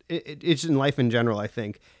it's in life in general, I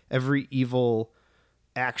think every evil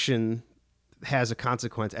action has a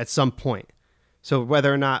consequence at some point. So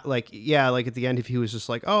whether or not, like, yeah, like at the end, if he was just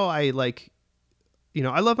like, oh, I like,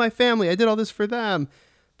 I love my family, I did all this for them,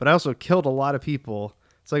 but I also killed a lot of people.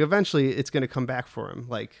 It's like, eventually it's going to come back for him.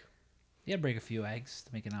 Like, yeah, break a few eggs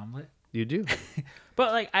to make an omelet. You do.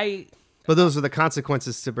 But those are the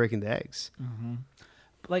consequences to breaking the eggs.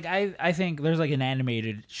 Like, I think there's like an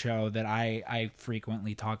animated show that I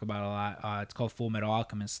frequently talk about a lot. It's called Full Metal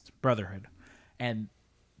Alchemist Brotherhood. And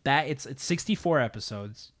that it's 64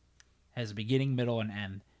 episodes, has a beginning, middle, and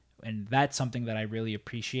end, and that's something that I really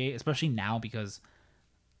appreciate, especially now, because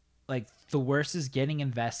like the worst is getting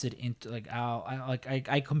invested into like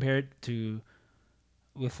I compare it to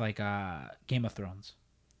with like Game of Thrones.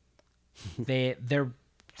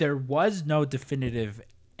 There was no definitive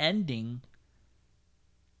ending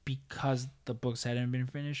because the books hadn't been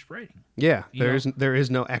finished writing. Yeah, there is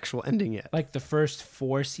no actual ending yet. Like, the first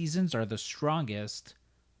 4 seasons are the strongest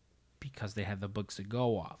because they have the books to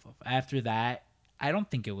go off of. After that, I don't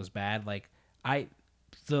think it was bad. Like,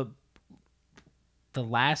 the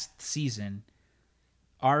last season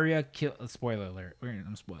Arya kill. Spoiler alert. We're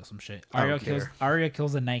gonna spoil some shit. I don't Arya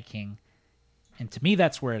kills the Night King, and to me,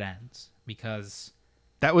 that's where it ends because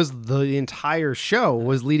That was the entire show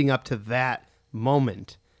was leading up to that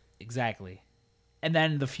moment. exactly. And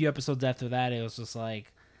then the few episodes after that, it was just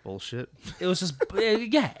like Bullshit. it was just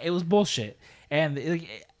yeah, it was bullshit. And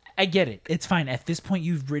I get it. It's fine. At this point,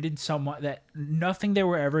 you've written someone that nothing they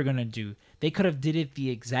were ever gonna do. They could have did it the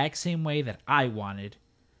exact same way that I wanted.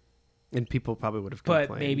 And people probably would have But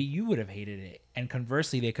complained. maybe you would have hated it. And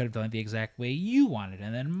conversely, they could have done it the exact way you wanted.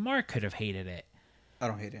 And then Mark could have hated it. I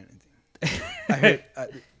don't hate anything.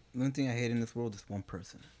 The only thing I hate in this world is one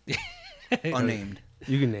person. Unnamed.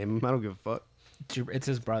 You can name him. I don't give a fuck. It's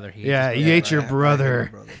his brother. He Yeah, hates you his hate your I hate brother. my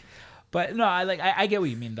brother. But no, I get what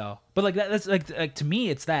you mean though. But like that's like to me,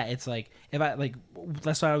 it's that. It's like if I like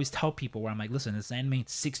that's what I always tell people where I'm like, listen, this anime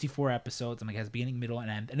 64 episodes. I'm like, it has beginning, middle, and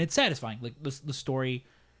end, and it's satisfying. Like the story,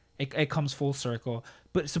 it comes full circle.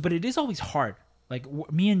 But it is always hard. Like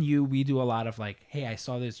me and you, we do a lot of like, hey, I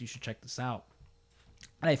saw this, you should check this out.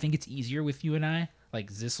 And I think it's easier with you and I. Like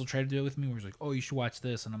Ziss will try to do it with me, where he's like, oh, you should watch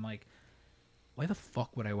this, and I'm like, why the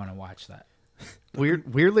fuck would I want to watch that?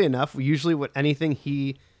 Weirdly enough, usually what anything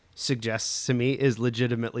he suggests to me is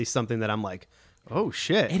legitimately something that I'm like, oh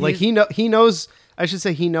shit. It Like is- he knows, I should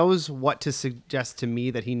say he knows what to suggest to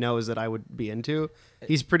me that he knows that I would be into.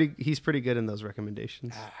 He's pretty good in those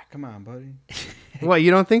recommendations. Come on, buddy. What,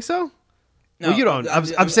 you don't think so? Well, you don't.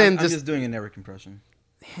 I'm saying I'm just, just doing a Eric impression.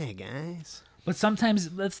 hey guys. But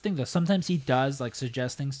sometimes, let's think though. Sometimes he does like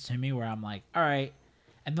suggest things to me where I'm like, all right,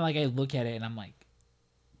 and then like I look at it and I'm like,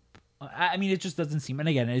 I mean, it just doesn't seem. And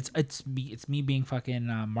again, it's me being fucking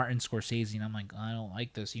Martin Scorsese, and I'm like, I don't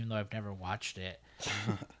like this, even though I've never watched it.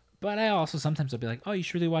 But I also sometimes I'll be like, oh, you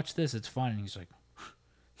should really watch this. It's fun. And he's like,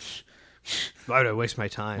 Why would I waste my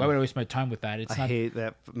time? why would I waste my time with that? It's I not. hate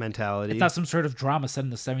that mentality. It's not some sort of drama set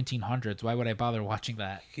in the 1700s. Why would I bother watching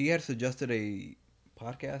that? He had suggested a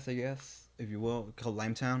podcast, I guess, if you will, called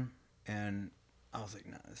Limetown, and I was like,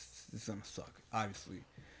 nah, this is gonna suck. Obviously,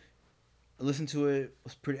 I listened to it. It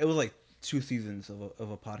was pretty. It was like 2 seasons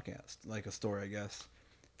of a podcast, like a story, I guess.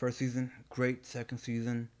 First season, great. Second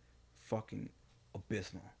season, fucking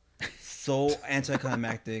abysmal. So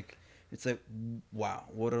anticlimactic. It's like, wow,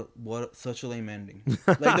 what such a lame ending.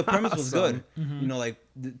 Like the premise was good, you know, like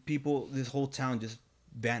the people, this whole town just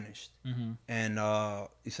vanished, and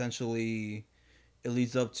essentially, it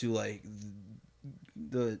leads up to like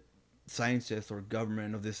the scientists or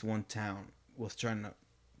government of this one town was trying to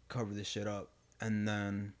cover this shit up, and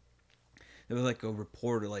then there was like a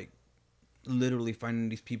reporter like literally finding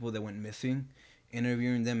these people that went missing,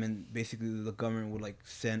 interviewing them, and basically the government would like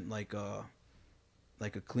send like a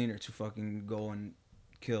cleaner to fucking go and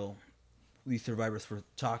kill these survivors for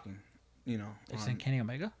talking, you know. They sent Kenny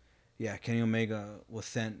Omega. Yeah, Kenny Omega was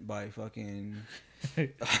sent by fucking.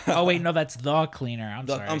 Oh wait, no, that's the cleaner. I'm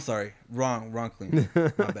sorry. I'm sorry. Wrong cleaner.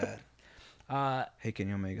 My bad. Hey,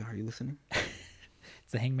 Kenny Omega, are you listening?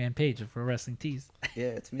 It's the Hangman Page of Pro Wrestling Tees. Yeah,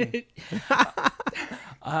 it's me.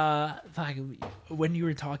 Fuck, when you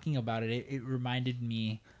were talking about it, it reminded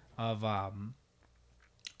me of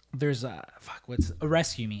there's what's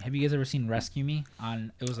Rescue Me. Have you guys ever seen Rescue Me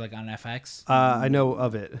on? It was like on FX. I know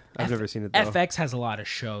of it. I've never seen it though. FX has a lot of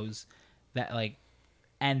shows that like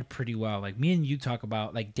end pretty well. Like me and you talk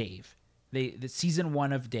about like Dave. The season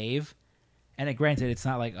 1 of Dave, and granted it's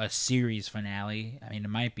not like a series finale. I mean it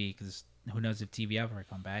might be because who knows if TV ever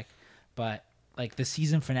come back. But like the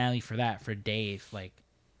season finale for Dave, like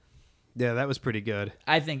Yeah, that was pretty good.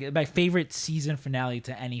 I think my favorite season finale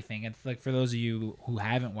to anything. And like for those of you who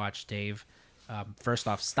haven't watched Dave, first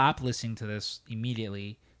off, stop listening to this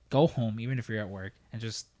immediately. Go home, even if you're at work, and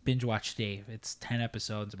just binge watch Dave. It's 10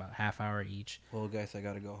 episodes, about half hour each. Well, guys, I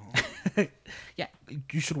gotta go home. Yeah,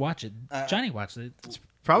 you should watch it. Johnny watched it. It's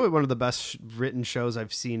Probably one of the best written shows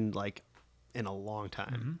I've seen like in a long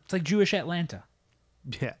time. like Jewish Atlanta.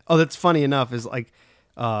 Yeah. Oh, that's funny enough. Is like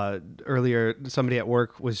earlier somebody at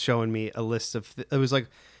work was showing me a list of.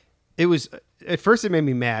 It was at first it made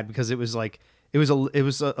me mad because it was like it was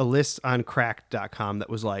a list on Cracked.com that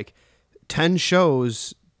was like 10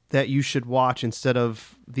 shows that you should watch instead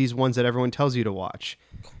of these ones that everyone tells you to watch.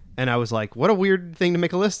 And I was like, what a weird thing to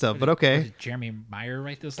make a list of, but okay. Did Jeremy Meyer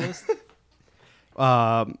write this list?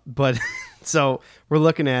 But so we're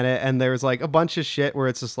looking at it and there's like a bunch of shit where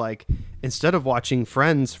it's just like, instead of watching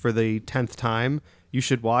Friends for the 10th time, you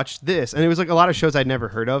should watch this. And it was like a lot of shows I'd never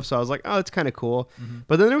heard of. So I was like, oh, it's kind of cool.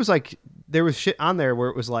 But then there was shit on there where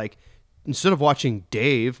it was like, instead of watching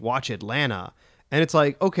Dave, watch Atlanta. And it's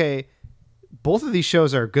like, okay, both of these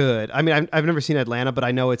shows are good. I mean, I've never seen Atlanta, but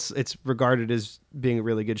I know it's regarded as being a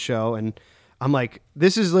really good show. And I'm like,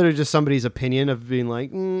 this is literally just somebody's opinion of being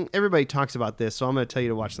like, everybody talks about this, so I'm going to tell you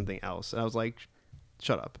to watch something else. And I was like,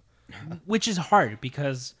 shut up. Which is hard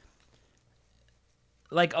because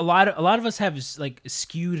like a lot of us have like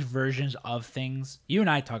skewed versions of things. You and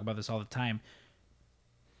I talk about this all the time.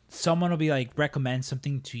 Someone will be like recommend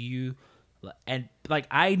something to you, and like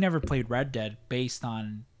I never played Red Dead based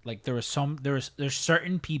on like there's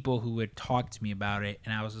certain people who would talk to me about it,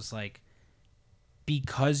 and I was just like,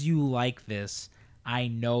 because you like this, I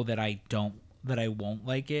know that I won't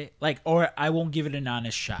like it, like, or I won't give it an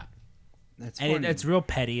honest shot. That's And funny. it's real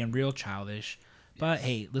petty and real childish. But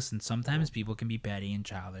hey, listen, sometimes people can be petty and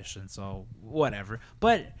childish, and so whatever.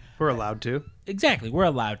 But We're allowed to. exactly, we're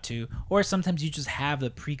allowed to. Or sometimes you just have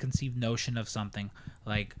the preconceived notion of something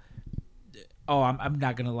like, oh, I'm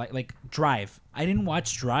not gonna like Drive. I didn't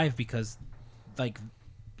watch Drive because like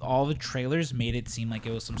all the trailers made it seem like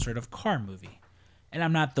it was some sort of car movie, and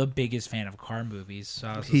I'm not the biggest fan of car movies. So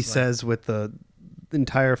I was He just like, says with the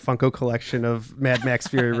entire Funko collection of Mad Max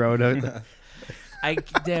Fury Road.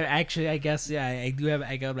 Actually, I guess, yeah, I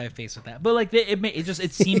got my face with that, but like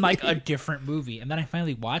it seemed like a different movie, and then I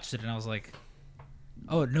finally watched it, and I was like,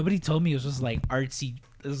 oh, nobody told me it was just like artsy.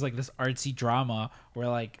 It was like this artsy drama where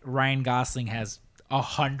like Ryan Gosling has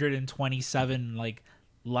 127 like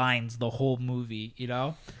lines the whole movie, you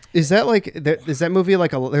know? Is that like, is that movie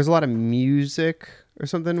like there's a lot of music or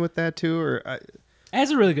something with that too? Or It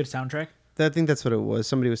has a really good soundtrack. I think that's what it was.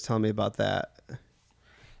 Somebody was telling me about that.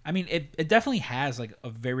 I mean, it definitely has like a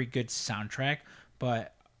very good soundtrack,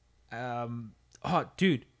 but oh,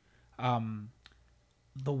 dude,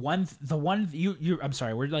 the one you I'm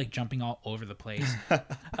sorry, we're like jumping all over the place.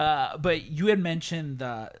 But you had mentioned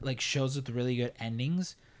like shows with really good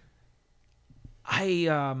endings.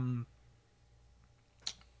 Holy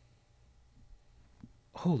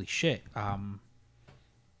shit.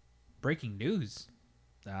 Breaking news.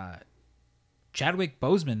 Chadwick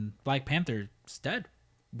Boseman, Black Panther, is dead.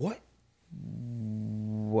 What?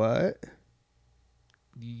 What?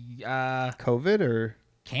 COVID or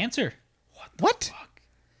Cancer. what?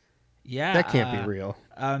 Yeah. That can't be real.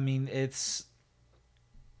 I mean, it's.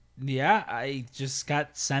 Yeah, I just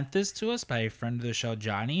got sent this to us by a friend of the show,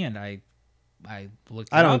 Johnny, and I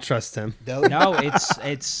looked. I don't up. trust him. No,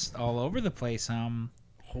 it's all over the place.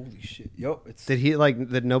 Holy shit. Yo, it's Did he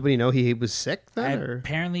did nobody know he was sick then? Or?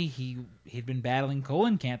 Apparently he'd been battling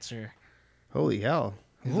colon cancer. Holy hell.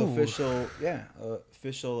 his Ooh. official,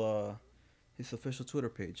 his official Twitter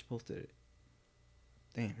page posted it.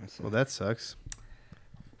 Damn, that's Well, that sucks.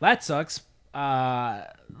 That sucks.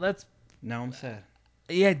 Let's. now I'm sad.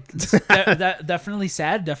 Yeah, that definitely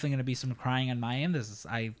sad. Definitely gonna be some crying on my end.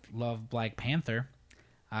 I love Black Panther.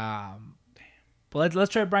 But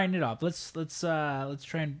let's try to brighten it up. Let's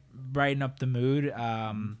try and brighten up the mood.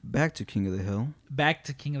 Back to King of the Hill. Back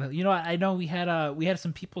to King of the. You know, I know we had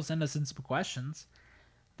some people send us in some questions.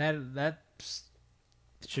 That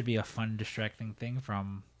should be a fun, distracting thing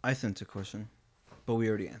from. I sent a question, but we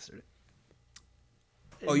already answered it.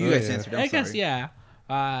 Oh, you guys answered it. I'm I guess sorry. yeah.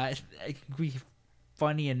 We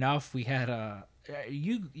funny enough we had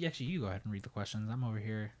you go ahead and read the questions. I'm over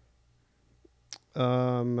here.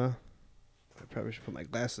 I probably should put my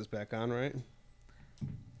glasses back on, right?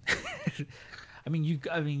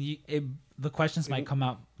 The questions might come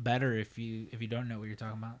out better if you don't know what you're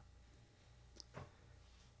talking about.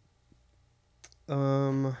 I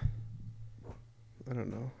don't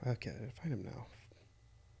know. Okay, I find him now.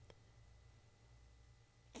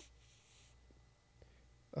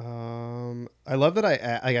 I love that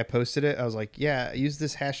I posted it. I was like, yeah, use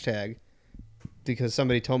this hashtag because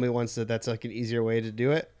somebody told me once that that's like an easier way to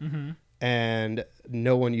do it, and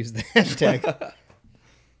no one used the hashtag.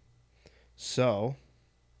 So,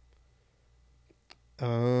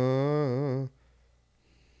 it's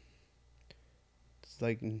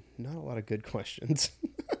like not a lot of good questions.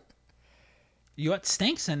 You got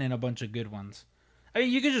Stank sent in a bunch of good ones. I mean,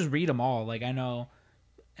 you could just read them all. Like I know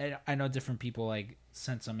different people like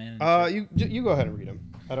sent some in. You go ahead and read them.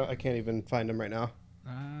 I can't even find them right now.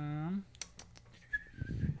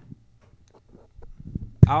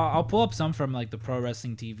 I'll pull up some from like the Pro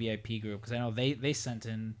Wrestling Team VIP group because I know they sent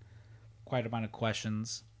in quite a amount of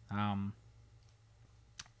questions.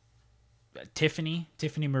 Tiffany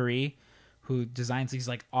Marie, who designs these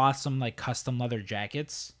like awesome like custom leather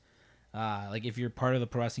jackets. Like if you're part of the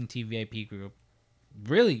Pro Wrestling Team VIP group,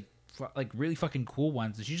 really fucking cool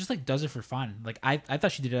ones. And she just like does it for fun. Like I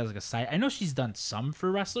thought she did it as like a side. I know she's done some for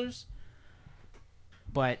wrestlers,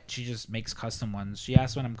 but she just makes custom ones. She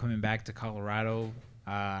asked when I'm coming back to Colorado.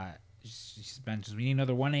 She's mentioned we need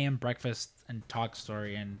another 1 a.m. breakfast and talk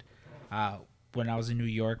story. And when I was in New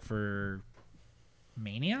York for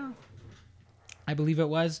Mania, I believe it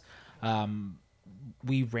was.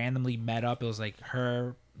 We randomly met up. It was like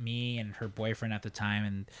her, me, and her boyfriend at the time,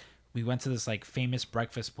 and we went to this like famous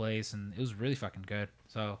breakfast place, and it was really fucking good.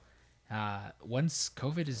 So once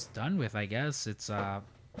COVID is done with, I guess it's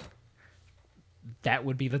that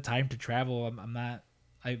would be the time to travel. I'm not.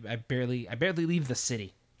 I barely leave the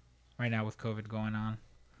city right now with COVID going on.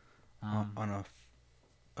 On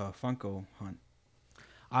a Funko hunt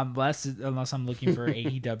Unless I'm looking for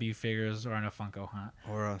AEW figures or on a Funko hunt.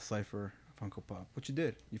 or a Cypher Funko Pop. What you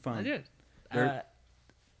did? You found? I did. Very-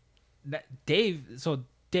 Dave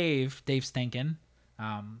Stankin,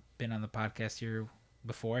 been on the podcast here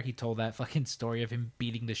before. He told that fucking story of him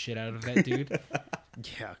beating the shit out of that dude.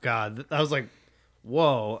 Yeah, God, I was like,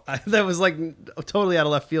 whoa, that was like totally out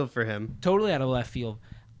of left field for him. Totally out of left field.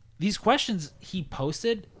 These questions he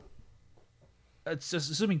posted, it's just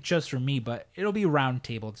assuming just for me, but it'll be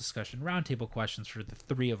roundtable discussion, roundtable questions for the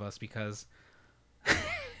three of us because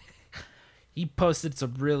he posted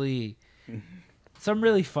some really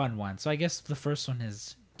fun ones. So I guess the first one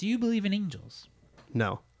is: do you believe in angels?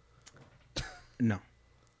 No, No.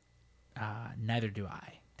 Neither do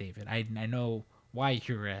I, David. I know why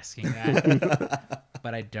you were asking that,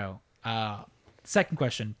 but I don't. Second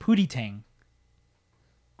question: Pootie Tang.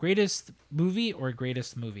 Greatest movie or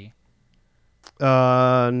greatest movie?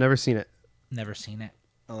 never seen it. Never seen it.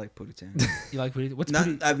 I like Pootie Tang. You like Pootie? What's Not,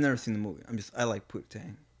 Pootie? I've never seen the movie. I like Pootie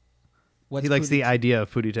Tang. What's He likes Pootie the idea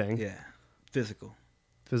of Pootie Tang. Yeah. Physical.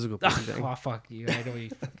 Physical Pootie Tang. Oh, fuck you. I know what you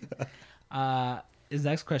fucking... his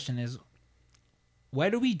next question is, why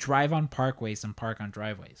do we drive on parkways and park on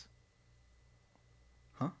driveways?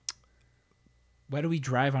 Huh? Why do we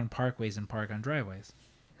drive on parkways and park on driveways?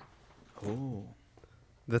 Oh,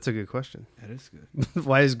 That's a good question. that is good.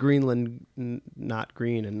 Why is Greenland not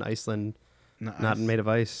green and Iceland not ice. made of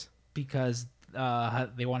ice? Because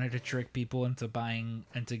they wanted to trick people into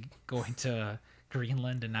going to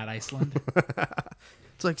Greenland and not Iceland.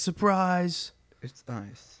 It's like, surprise. It's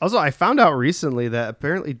ice. Also, I found out recently that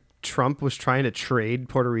apparently Trump was trying to trade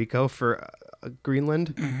Puerto Rico for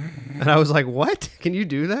Greenland. And I was like, what? Can you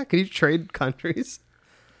do that? Can you trade countries?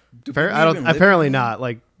 Do people I don't. even live Apparently in not.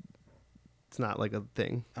 Like, it's not like a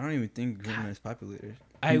thing. I don't even think Greenland is populated.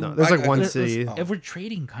 No, there's like one let's- city. oh. If we're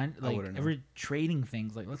trading wouldn't if we're trading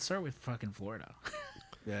things, like let's start with fucking Florida.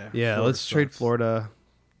 Yeah. Yeah, Florida let's trade sucks. Florida,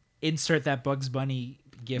 Insert that Bugs Bunny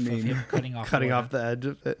gif of Meme. him cutting off cutting Florida. off the edge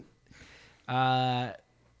of it.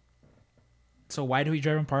 So why do we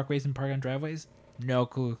drive on parkways and park on driveways? No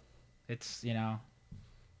clue. It's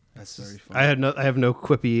That's very fun. I have no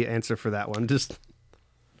quippy answer for that one. Just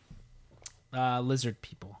lizard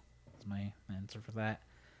people is my answer for that.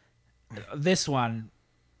 This one,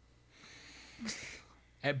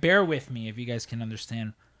 bear with me if you guys can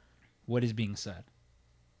understand what is being said.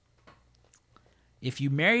 If you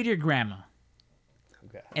married your grandma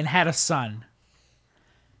okay. and had a son,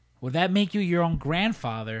 would that make you your own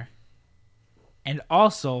grandfather and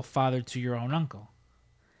also father to your own uncle?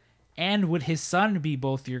 And would his son be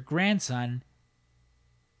both your grandson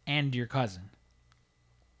and your cousin?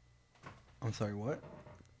 I'm sorry, what?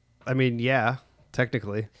 I mean, yeah,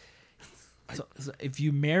 technically. So if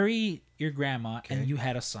you marry your grandma Okay. and you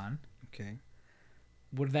had a son, Okay.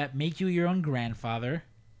 would that make you your own grandfather?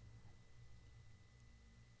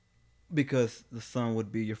 Because the son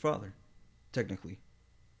would be your father, technically.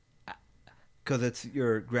 Because it's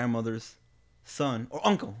your grandmother's son or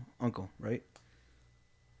uncle. Uncle, right?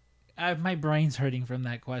 My brain's hurting from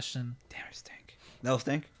that question. Damn it, Stank. That was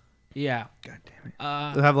Stank? Yeah. God damn it.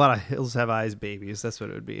 They'll have a lot of Hills Have Eyes babies. That's what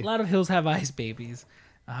it would be. A lot of Hills Have Eyes babies.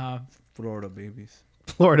 Florida babies.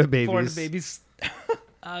 Florida babies. Florida babies.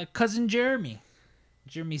 Cousin Jeremy.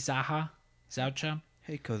 Jeremy Zaucha.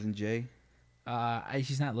 Hey, cousin Jay.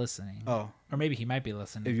 He's not listening. Oh, Or maybe he might be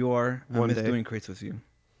listening. if you are, I One miss day. doing crates with you.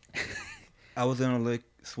 I was gonna lick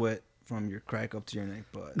sweat from your crack up to your neck,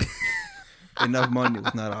 but enough money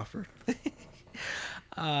was not offered.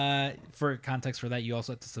 For context for that, you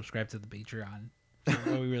also have to subscribe to the Patreon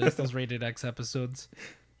where we release those Rated X episodes.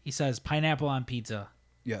 He says pineapple on pizza.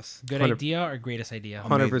 Yes. Good 100 idea or greatest idea?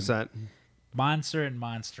 100%. Monster and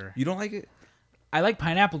monster. You don't like it? I like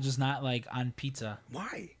pineapple, just not like on pizza.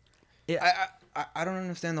 Why? It- I don't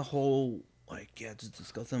understand the whole just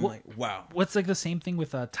disgusting. Well- Like, wow. What's like the same thing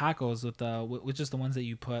with tacos with just the ones that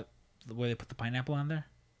you put where they put the pineapple on there?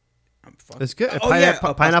 I'm fucking. It's good. Oh, yeah,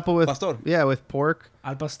 Pineapple with pastor. yeah, with pork.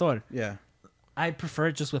 Al pastor. Yeah. I prefer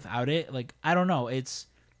it just without it. Like I don't know. It's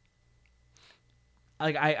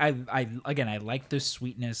like I again I like the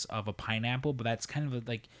sweetness of a pineapple, but that's kind of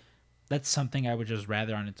that's something I would just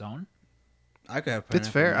rather on its own. I could have. It's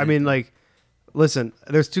pineapple fair. on I it. mean, like Listen,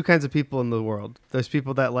 there's two kinds of people in the world. There's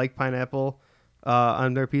people that like pineapple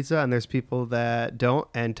on their pizza, and there's people that don't,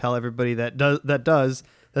 and tell everybody that does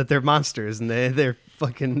that they're monsters and they're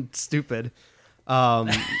fucking stupid.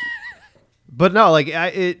 But no, like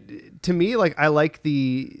to me, like I like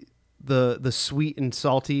the sweet and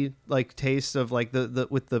salty like taste of like the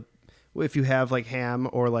with the if you have like ham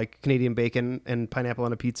or like Canadian bacon and pineapple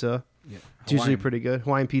on a pizza. Yeah, It's usually Hawaiian. pretty good.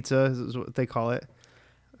 Hawaiian pizza is what they call it.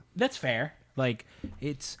 That's fair. Like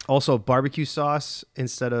it's Also, barbecue sauce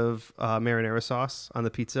instead of marinara sauce on the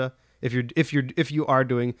pizza. If you are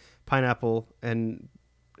doing pineapple and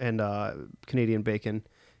Canadian bacon,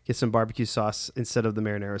 get some barbecue sauce instead of the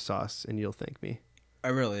marinara sauce, and you'll thank me. I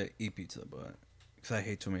rarely eat pizza, but because I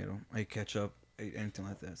hate tomato, I hate ketchup, I eat anything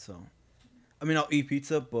like that. So, I mean, I'll eat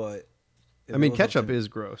pizza, but if I mean, it was up ketchup to- is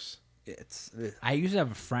gross. it's I used to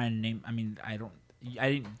have a friend named. I mean, I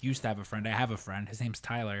didn't used to have a friend. I have a friend. His name's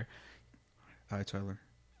Tyler. Hi, Tyler.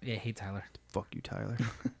 Yeah, hey Tyler. Fuck you, Tyler.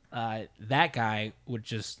 That guy would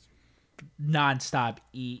just nonstop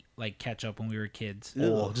eat like ketchup when we were kids.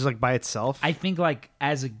 Oh, just like by itself. I think like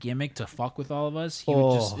as a gimmick to fuck with all of us, he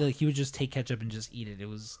would just take ketchup and just eat it. It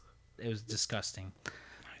was disgusting.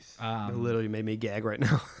 It literally made me gag right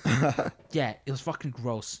now. Yeah, it was fucking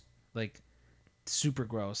gross. Like super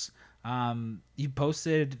gross. You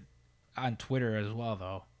posted on Twitter as well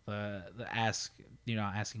though. The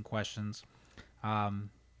asking questions.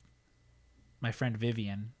 My friend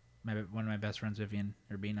Vivian, one of my best friends, Vivian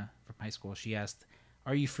Urbina from high school, she asked,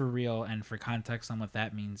 "Are you for real?" And for context on what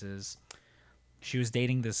that means is, she was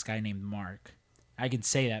dating this guy named Mark. I can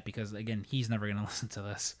say that because again, he's never gonna listen to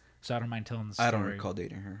this, so I don't mind telling the story. I don't recall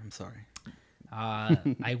dating her. I'm sorry.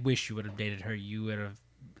 I wish you would have dated her. You would have,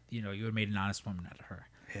 you would have made an honest woman out of her.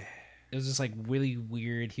 It was just like really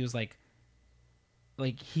weird. He was like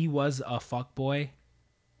he was a fuck boy,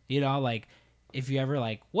 like if you ever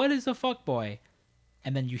like, what is a fuck boy,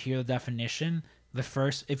 and then you hear the definition, the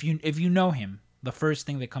first if you know him, the first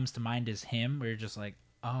thing that comes to mind is him. Where you're just like,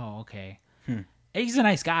 oh okay, he's a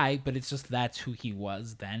nice guy, but it's just that's who he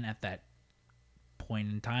was then at that point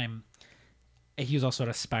in time. He was also an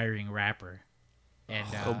aspiring rapper. And,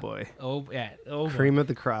 Oh boy. Oh yeah. Oh boy. Cream of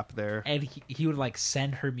the crop there. And he would like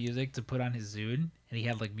send her music to put on his Zune, and he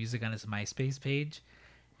had like music on his MySpace page,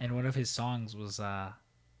 and one of his songs was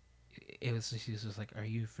he was just like, "Are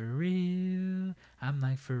you for real? I'm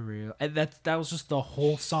like for real," and that was just the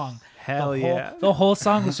whole song. Hell yeah. The whole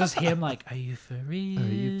song was just him like, "Are you for real? Are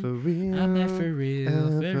you for real? I'm not for real,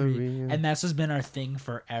 I'm for for real." real. And that's just been our thing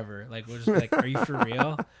forever. Like we're just like, "Are you for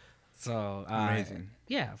real?" So Amazing.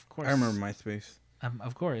 Yeah, of course. I remember MySpace.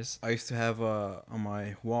 Of course. I used to have on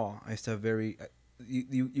my wall. I used to have very.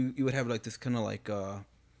 You would have like this kind of like what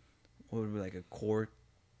would it be, like a cord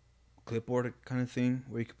clipboard kind of thing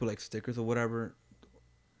where you could put like stickers or whatever.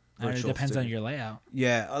 It Virtual depends on stickers. your layout.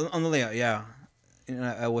 Yeah, on the layout, yeah. And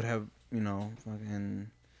I would have,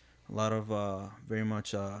 fucking a lot of very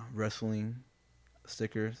much wrestling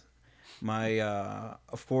stickers. My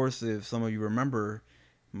of course, if some of you remember,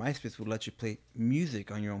 MySpace would let you play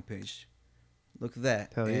music on your own page. Look at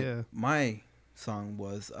that. Hell And yeah. my song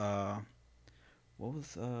was what was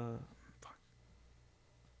fuck.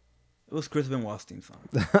 It was Chris Benoit's theme song.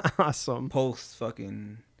 Awesome. Post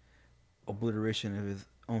fucking obliteration of his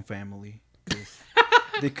own family. 'Cause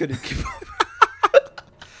they couldn't keep up.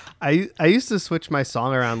 I used to switch my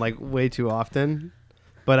song around like way too often,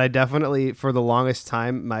 but I definitely for the longest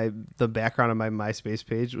time the background of my MySpace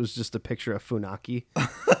page was just a picture of Funaki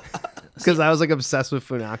because I was like obsessed with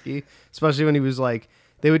Funaki, especially when he was like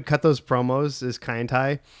they would cut those promos as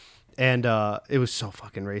Kaintai, and it was so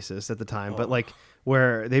fucking racist at the time. But like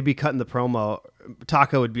where they'd be cutting the promo,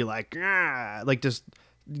 Taka would be like, "Ah," like just.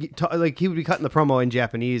 Like he would be cutting the promo in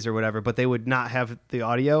Japanese or whatever, but they would not have the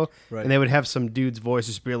audio, Right. and they would have some dude's voice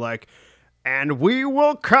just be like, "And we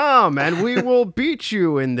will come, and we will beat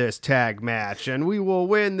you in this tag match, and we will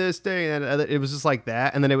win this thing." And it was just like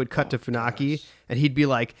that, and then it would cut to Funaki, and he'd be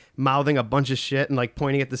like mouthing a bunch of shit and like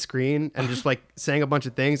pointing at the screen and just like saying a bunch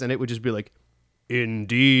of things, and it would just be like,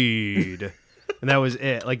 "Indeed." And that was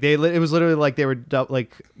it. Like it was literally like they were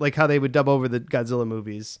like how they would dub over the Godzilla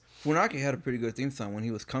movies. Funaki had a pretty good theme song when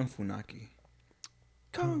he was Kung Funaki.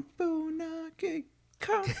 Kung Funaki,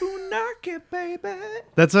 baby.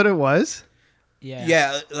 That's what it was. Yeah.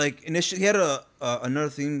 Yeah, like initially he had another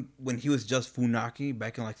theme when he was just Funaki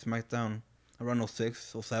back in like SmackDown around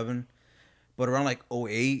 06, 07. But around like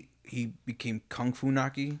 08, he became Kung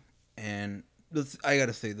Funaki, and I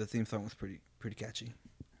gotta say the theme song was pretty catchy.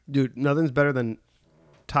 Dude, nothing's better than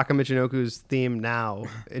Taka Michinoku's theme now,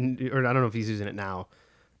 or I don't know if he's using it now,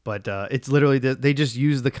 But it's literally they just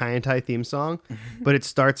use the Kaientai theme song, but it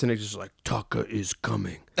starts and it's just like Taka is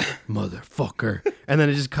coming, motherfucker, and then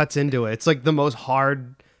it just cuts into it. It's like the most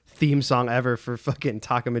hard theme song ever for fucking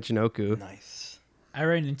Taka Michinoku. Nice. I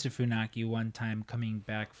ran into Funaki one time coming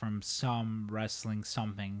back from some wrestling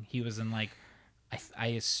something. He was in like, I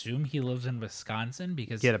assume he lives in Wisconsin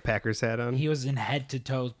because He had a Packers hat on. he was in head to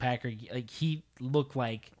toe Packer. Like he looked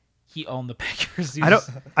like he owned the Packers. He I don't.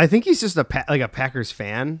 was- I think he's just a Packers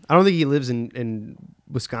fan. I don't think he lives in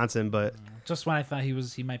Wisconsin, but Just when I thought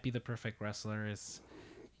he might be the perfect wrestler, is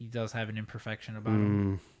he does have an imperfection about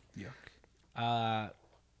him. Yuck.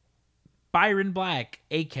 Byron Black,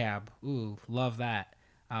 ACAB. Ooh, love that.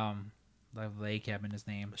 Love the ACAB in his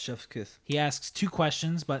name. Chef's kiss. He asks 2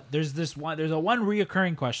 questions, but there's a one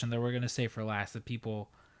reoccurring question that we're gonna say for last that people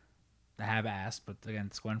have asked, but again,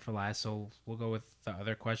 it's going for last, so we'll go with the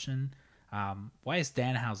other question. Why is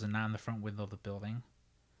Danhausen not in the front window of the building?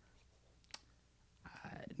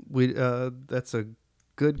 that's a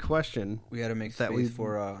good question. We had to make That space we-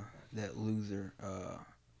 for that loser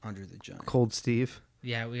under the giant. Cold Steve,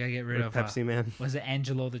 Yeah, we gotta get rid of Pepsi Man. Was it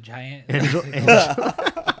Angelo the Giant?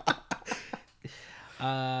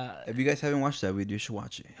 If you guys haven't watched that video, you should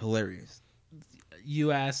watch it. Hilarious.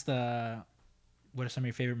 You asked, what are some of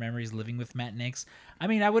your favorite memories living with Matt Nix? I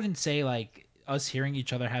mean, I wouldn't say like us hearing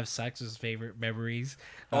each other have sex is favorite memories.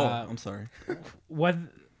 Oh, I'm sorry.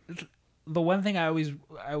 The one thing I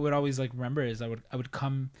would always like remember is I would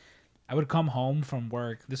come home from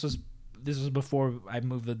work. This was before I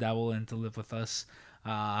moved the devil in to live with us.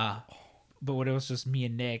 But when it was just me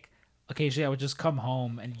and Nick, occasionally I would just come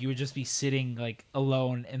home and you would just be sitting like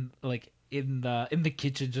alone and like in the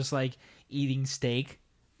kitchen, just like eating steak.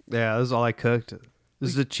 Yeah, this is all I cooked. This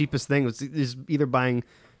is the cheapest thing. Is either buying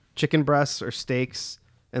chicken breasts or steaks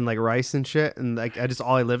and like rice and shit, and like I just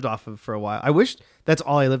all I lived off of for a while. I wish that's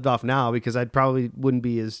all I lived off now because I'd probably wouldn't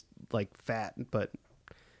be as like fat. But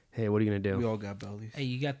hey, what are you gonna do? We all got bellies. Hey,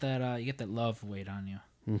 you got that love weight on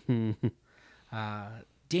you.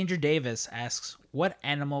 Danger Davis asks, what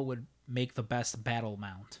animal would make the best battle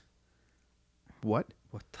mount? What?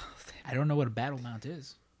 What the I don't know what a battle mount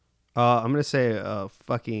is. I'm gonna say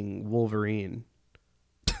fucking Wolverine.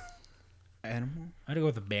 animal? I'm gonna go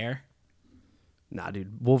with a bear. Nah,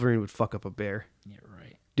 dude, Wolverine would fuck up a bear. Yeah,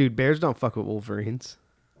 right. Dude, bears don't fuck with Wolverines.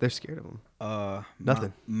 They're scared of them.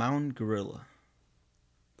 Nothing. Mountain gorilla.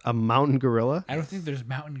 A mountain gorilla? I don't think there's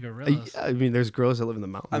mountain gorillas. I mean, there's gorillas that live in the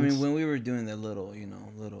mountains. I mean, when we were doing that little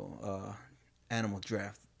animal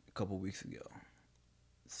draft a couple weeks ago,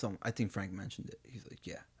 I think Frank mentioned it. He's like,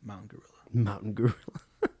 yeah, mountain gorilla. mountain gorilla.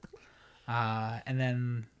 And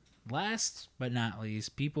then last but not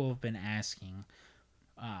least, people have been asking,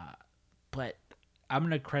 but I'm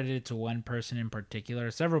going to credit it to one person in particular.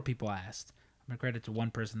 Several people asked. I'm going to credit it to one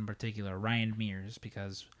person in particular, Ryan Mears,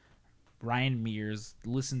 because Ryan Mears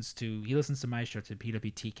listens to my show, to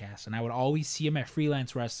PWT Cast, and I would always see him at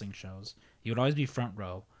freelance wrestling shows. He would always be front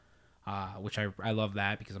row, which I love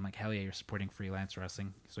that because I'm like, hell yeah, you're supporting freelance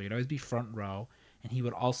wrestling. So he'd always be front row, and he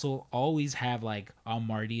would also always have like a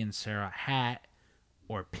Marty and Sarah hat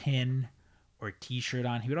or pin or t-shirt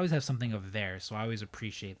on. He would always have something of theirs, so I always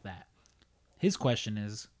appreciate that. His question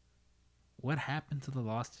is, what happened to the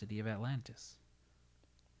lost city of Atlantis?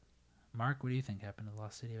 Mark, what do you think happened to the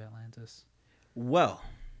lost city of Atlantis? Well,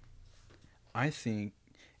 I think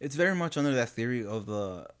it's very much under that theory of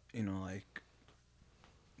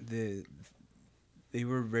they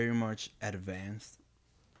were very much advanced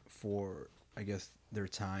for, I guess, their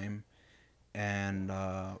time, and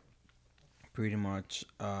pretty much,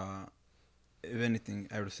 if anything,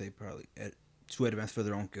 I would say probably too advanced for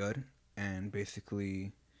their own good, and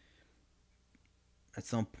basically, at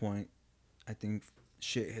some point, I think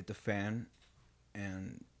shit hit the fan,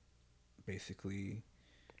 and basically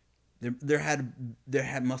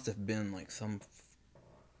there must have been like some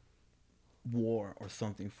war or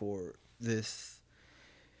something for this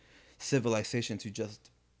civilization to just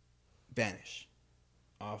vanish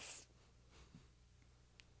off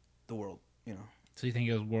the world, So you think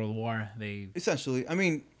it was World War? essentially. I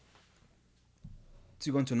mean,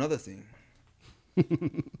 to go into another thing,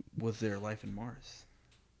 was there life in Mars?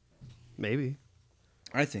 Maybe.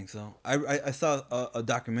 I think so. I saw a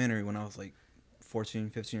documentary when I was like 14,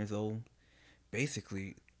 15 years old.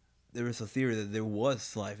 Basically, there was a theory that there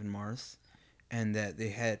was life in Mars, and that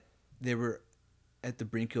they were at the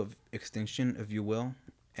brink of extinction, if you will,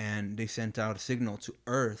 and they sent out a signal to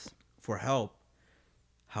Earth for help.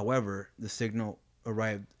 However, the signal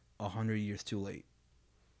arrived 100 years too late,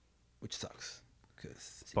 which sucks.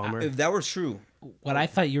 Because Bummer. if that were true, What I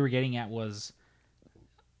thought you were getting at was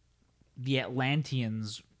the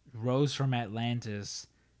Atlanteans rose from Atlantis,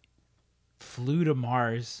 flew to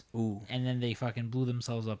Mars, Ooh. and then they fucking blew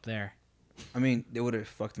themselves up there. I mean, they would have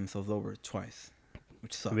fucked themselves over twice,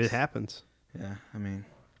 which sucks. I mean, it happens. Yeah, I mean,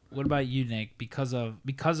 What about you, Nick? Because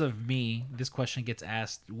of me, this question gets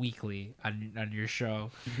asked weekly on your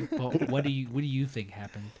show. But what do you think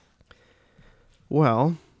happened?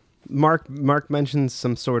 Well, Mark mentions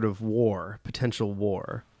some sort of potential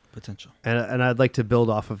war, potential. and I'd like to build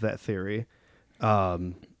off of that theory.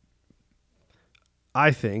 I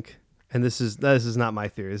think, and this is not my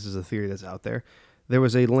theory. This is a theory that's out there. There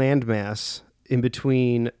was a landmass in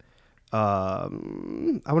between. I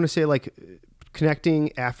want to say like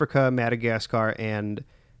connecting Africa, Madagascar, and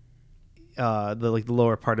the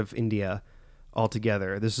lower part of India all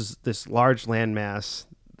together. This is this large landmass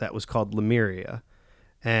that was called Lemuria,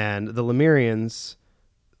 and the Lemurians,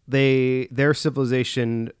 their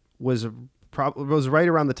civilization was right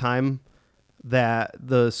around the time that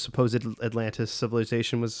the supposed Atlantis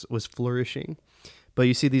civilization was flourishing. But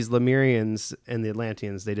you see these Lemurians and the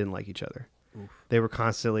Atlanteans, they didn't like each other. Oof. They were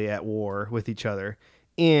constantly at war with each other.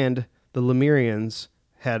 And the Lemurians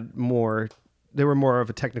they were more of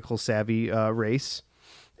a technical savvy race.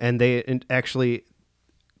 And they actually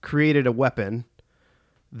created a weapon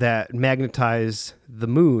that magnetized the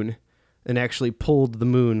moon and actually pulled the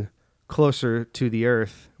moon closer to the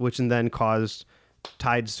earth, which then caused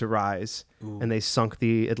tides to rise. Ooh. And they sunk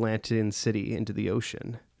the Atlantean city into the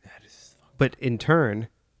ocean. That is. But in turn,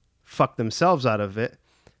 fucked themselves out of it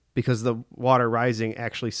because the water rising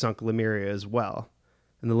actually sunk Lemuria as well.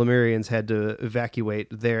 And the Lemurians had to evacuate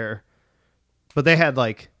there. But they had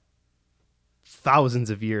like thousands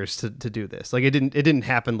of years to do this. Like it didn't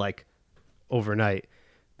happen like overnight.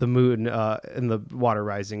 The moon and the water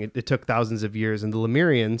rising, it took thousands of years. And the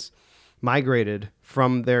Lemurians migrated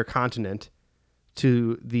from their continent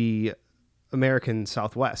to the American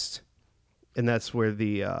Southwest. And that's where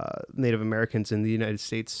the Native Americans in the United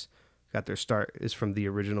States got their start, is from the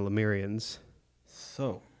original Lemurians.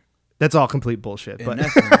 So, That's all complete bullshit, in but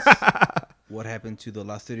essence, what happened to the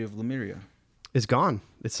lost city of Lemuria? it's gone.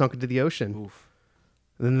 It's sunk into the ocean. Oof.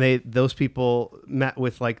 And then those people met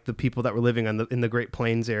with like the people that were living in the Great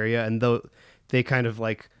Plains area, and they kind of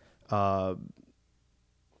like I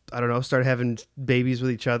don't know, started having babies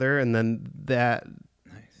with each other, and then that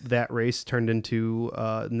race turned into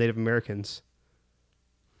Native Americans.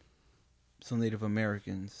 So Native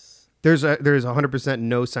Americans. There's 100%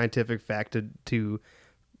 no scientific fact to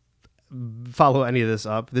follow any of this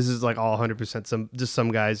up. This is like all 100%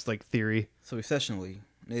 some guy's like theory. So essentially,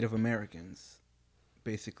 Native Americans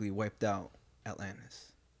basically wiped out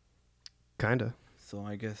Atlantis. Kinda. So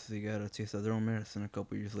I guess they got a taste of their own medicine a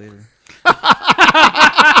couple years later.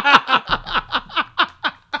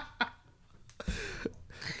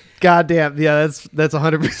 Goddamn. Yeah, that's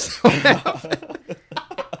 100%.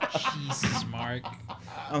 Jesus, Mark.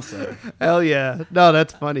 I'm sorry. Hell yeah. No,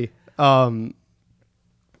 that's funny. What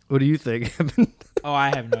do you think? Oh,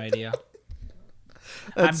 I have no idea.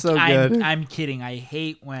 That's so good. I'm kidding. I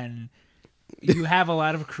hate when you have a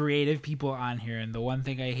lot of creative people on here, and the one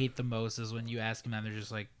thing I hate the most is when you ask them and they're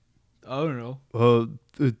just like, I don't know.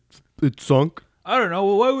 It sunk. I don't know.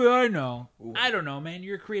 Well, why would I know? I don't know, man.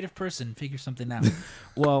 You're a creative person. Figure something out.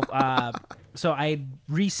 Well, so I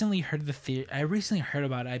recently heard the theory. I recently heard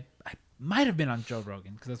about it. I might have been on Joe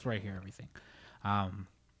Rogan because that's where I hear everything.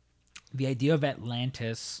 The idea of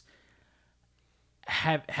Atlantis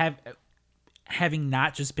having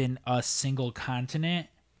not just been a single continent,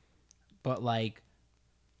 but like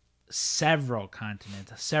several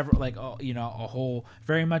continents, a whole,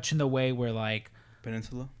 very much in the way where like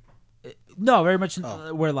Peninsula? no, very much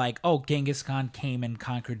where like, Genghis Khan came and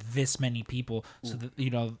conquered this many people, so that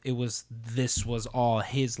this was all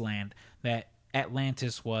his land. That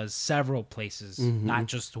Atlantis was several places, not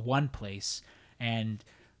just one place, and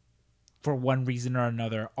for one reason or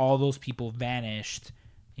another, all those people vanished.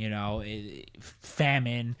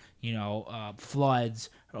 Famine, floods,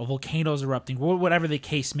 volcanoes erupting, whatever the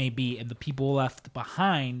case may be, and the people left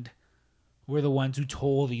behind were the ones who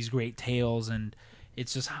told these great tales. And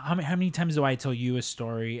it's just how many times do I tell you a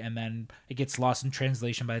story and then it gets lost in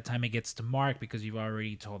translation by the time it gets to Mark, because you've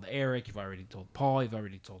already told Eric, you've already told Paul, you've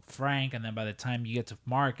already told Frank, and then by the time you get to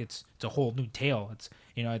Mark, it's a whole new tale. It's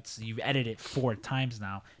you've edited it 4 times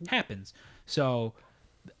now. It happens. So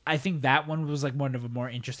I think that one was like one of a more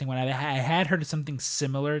interesting one. I had heard something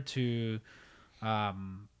similar to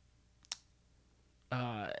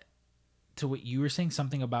what you were saying,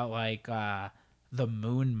 something about like the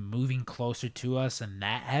moon moving closer to us and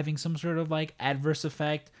that having some sort of like adverse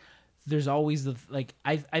effect. There's always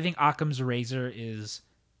I think Occam's razor is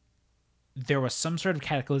there was some sort of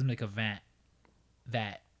cataclysmic event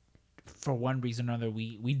that, for one reason or another,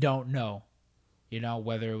 we don't know. You know,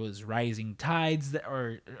 whether it was rising tides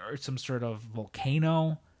or some sort of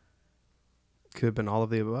volcano. Could have been all of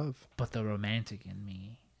the above. But the romantic in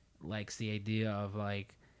me likes the idea of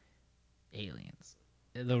like aliens.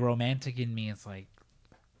 The romantic in me is like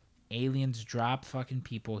aliens drop fucking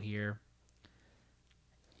people here.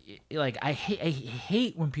 Like I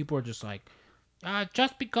hate when people are just like,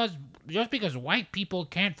 just because white people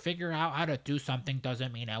can't figure out how to do something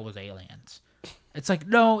doesn't mean it was aliens. It's like,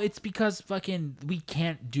 no, it's because fucking we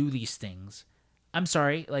can't do these things. I'm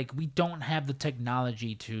sorry, like we don't have the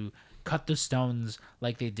technology to cut the stones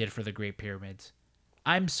like they did for the Great Pyramids.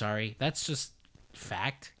 I'm sorry, that's just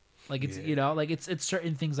fact. Like it's you know, like it's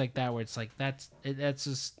certain things like that where it's like that's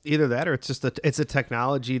just Either that or it's just it's a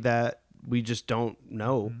technology that we just don't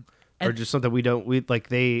know, or just something we like.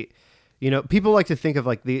 They, you know, people like to think of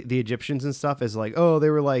like the Egyptians and stuff as like, oh, they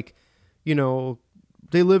were like, you know,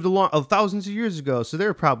 they lived thousands of years ago, so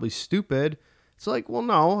they're probably stupid. It's like, well,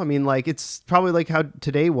 no, I mean, like it's probably like how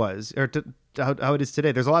today was, or how it is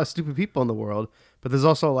today. There's a lot of stupid people in the world, but there's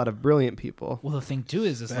also a lot of brilliant people. well, the thing too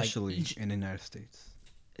is especially like in the United States.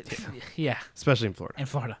 yeah, Especially in Florida. in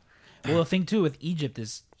Florida. Well, the thing too with Egypt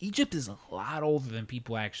is a lot older than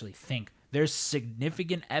people actually think. There's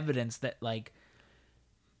significant evidence that like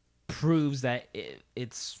proves that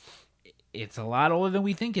it's a lot older than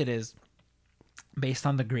we think it is, based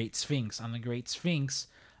on the Great Sphinx. On the Great Sphinx,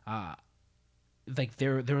 like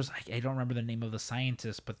there was I don't remember the name of the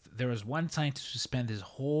scientist, but there was one scientist who spent his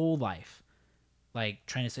whole life like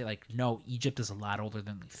trying to say like, no, Egypt is a lot older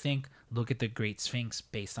than we think. Look at the Great Sphinx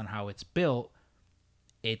based on how it's built.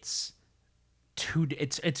 It's two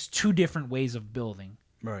different ways of building.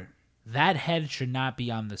 Right. That head should not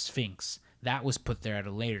be on the Sphinx. That was put there at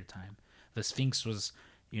a later time. The Sphinx was,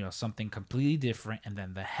 you know, something completely different, and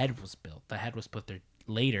then the head was built. The head was put there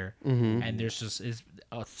later, and there's just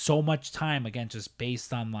so much time again, just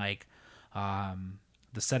based on like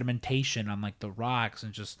the sedimentation on like the rocks,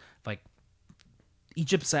 and just like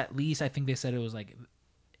Egypt's at least, I think they said it was like,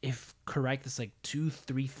 if correct, it's like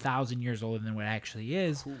 2,000-3,000 years older than what it actually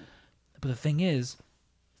is. Cool. But the thing is,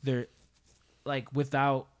 they're like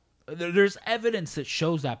there's evidence that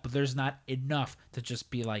shows that, but there's not enough to just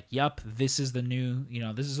be like, yup, this is the new, you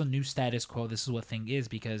know, this is a new status quo. This is what thing is,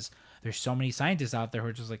 because there's so many scientists out there who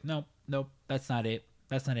are just like, nope, that's not it.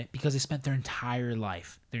 That's not it. Because they spent their entire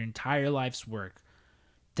life's work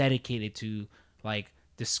dedicated to like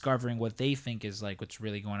discovering what they think is like what's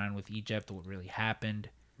really going on with Egypt, what really happened.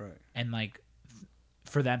 Right. And like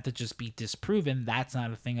for them to just be disproven, that's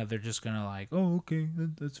not a thing that they're just gonna like, oh, okay,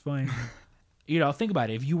 that's fine. You know, think about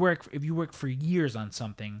it. If you work for years on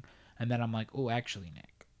something, and then I'm like, oh, actually,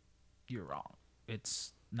 Nick, you're wrong.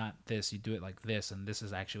 It's not this. You do it like this, and this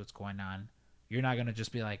is actually what's going on. You're not gonna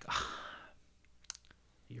just be like,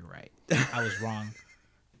 you're right, I was wrong.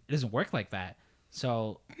 It doesn't work like that.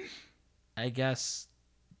 So, I guess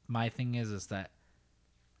my thing is that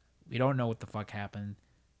we don't know what the fuck happened.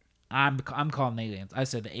 I'm calling aliens. I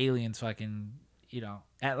said the aliens fucking, you know,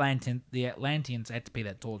 the Atlanteans had to pay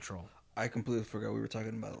that toll troll. I completely forgot we were talking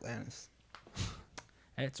about Atlantis.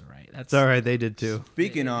 It's all right. It's all right. They did too.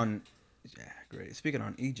 Speaking on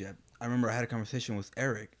Egypt, I remember I had a conversation with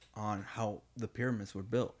Eric on how the pyramids were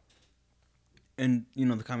built. And, you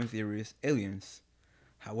know, the common theory is aliens.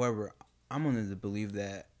 However, I'm under the belief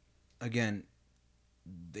that, again,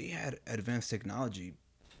 they had advanced technology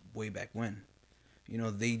way back when. You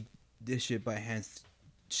know, they did shit by hand,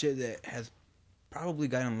 shit that has probably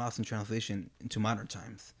gotten lost in translation into modern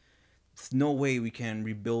times. There's no way we can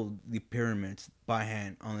rebuild the pyramids by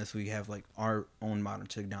hand unless we have like our own modern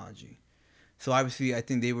technology. So obviously, I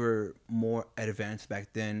think they were more advanced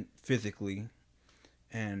back then physically,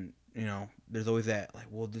 and you know, there's always that like,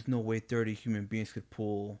 well, there's no way 30 human beings could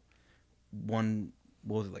pull one.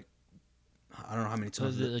 What was it like? I don't know how many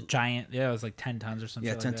tons. So the giant, yeah, it was like 10 tons or something.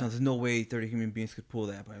 Yeah, 10 like tons. There's no way 30 human beings could pull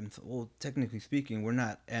that. But well, technically speaking, we're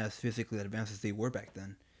not as physically advanced as they were back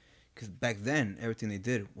then. Because back then, everything they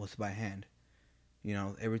did was by hand. You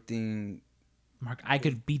know, everything. Mark, I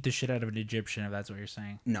could beat the shit out of an Egyptian if that's what you're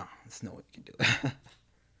saying. No, there's no way you can do it.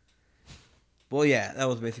 Well, yeah, that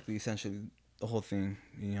was basically essentially the whole thing.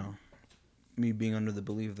 You know, me being under the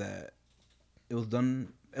belief that it was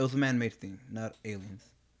a man-made thing, not aliens.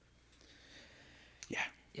 Yeah.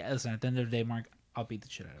 Yeah, listen, at the end of the day, Mark, I'll beat the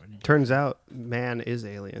shit out of it. Turns out man is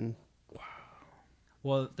alien. Wow.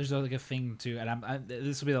 Well, there's like a thing too, and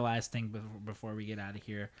this will be the last thing before we get out of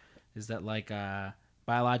here, is that like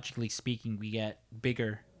biologically speaking, we get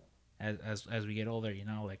bigger as we get older. You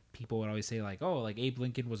know, like people would always say like, oh, like Abe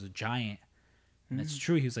Lincoln was a giant, and it's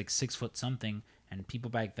true. He was like 6 foot something, and people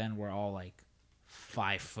back then were all like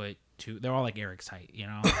 5'2". They're all like Eric's height. You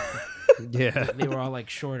know, Yeah. they were all like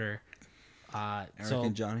shorter. Eric So,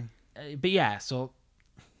 and Johnny. but yeah, so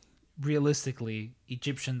realistically,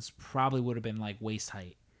 Egyptians probably would have been like waist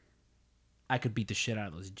height. I could beat the shit out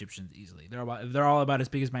of those Egyptians easily. They're all about as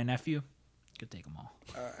big as my nephew. Could take them all.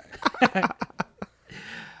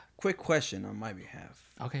 Quick question on my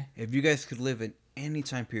behalf. Okay. If you guys could live in any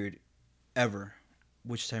time period ever,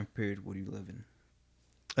 which time period would you live in?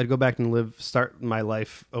 I'd go back and start my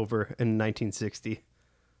life over in 1960.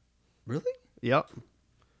 Really? Yep.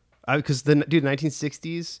 Because the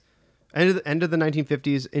 1960s, end of the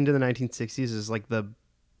 1950s into the 1960s is like the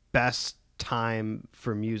best time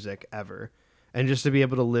for music ever. And just to be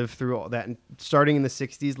able to live through all that, and starting in the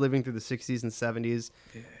 60s, living through the 60s and 70s,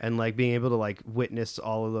 and like being able to like witness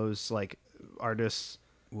all of those like artists,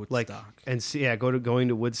 like, Woodstock. and see, going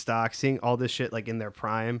to Woodstock, seeing all this shit like in their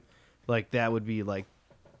prime, like that would be like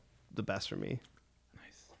the best for me.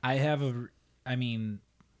 I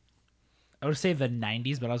would say the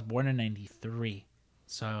 90s, but I was born in 93.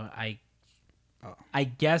 So I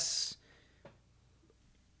guess,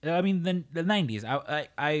 I mean, the 90s.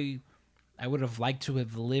 I would have liked to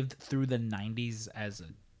have lived through the 90s as a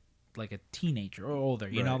teenager or older.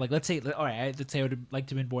 You know, Right. like let's say I would have liked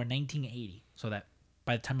to have been born 1980, so that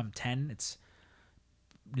by the time I'm 10, it's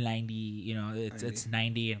 90. You know, it's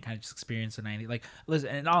 90 and kind of just experience the 90. Like, listen,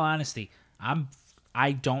 in all honesty,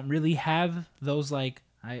 I don't really have those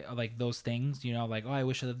those things. You know, like, oh, I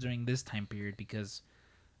wish I lived during this time period, because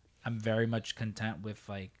I'm very much content with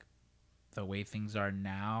like the way things are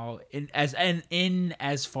now,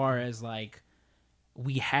 as far as like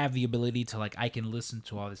we have the ability to like I can listen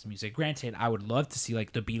to all this music. Granted, I would love to see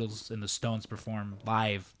like the Beatles and the Stones perform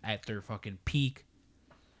live at their fucking peak,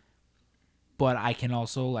 but I can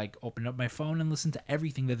also like open up my phone and listen to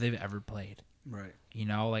everything that they've ever played. Right. You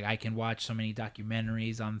know, like I can watch so many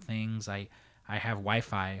documentaries on things. I have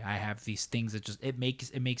Wi-Fi. I have these things that just it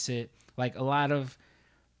makes it like a lot of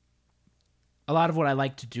what I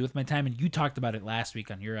like to do with my time, and you talked about it last week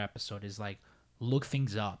on your episode, is like look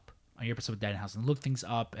things up on your episode with Danhausen, and look things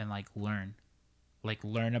up and like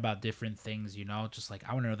learn about different things, you know, just like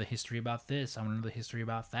I want to know the history about this, I want to know the history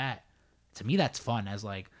about that. To me, that's fun. As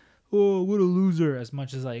like, oh, what a loser. As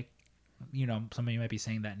much as like, you know, somebody might be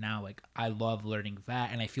saying that now, like I love learning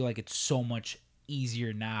that, and I feel like it's so much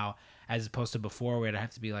easier now as opposed to before, where I'd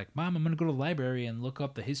have to be like, Mom, I'm gonna go to the library and look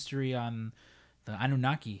up the history on the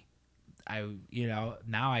Anunnaki.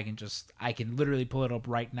 Now I can literally pull it up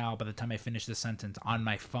right now by the time I finish the sentence on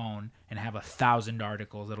my phone and have 1,000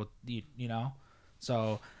 articles that'll, you know.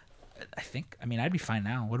 So I'd be fine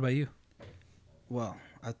now. What about you? Well,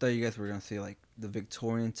 I thought you guys were gonna say like the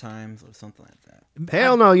Victorian times or something like that.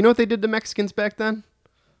 Hell no. You know what they did to Mexicans back then?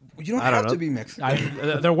 You don't I don't have know. to be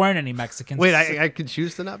Mexican. There weren't any Mexicans. Wait, I could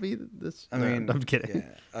choose to not be this? I No, mean, I'm kidding.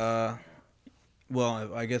 Yeah.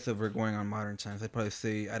 Well, I guess if we're going on modern times, I'd probably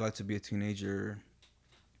say I'd like to be a teenager.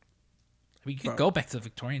 We could go back to the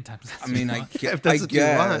Victorian times. I mean, I If guess. that's what you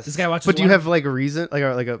want. This guy watches. But do you have like a reason, like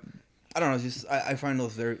a I don't know. Just I find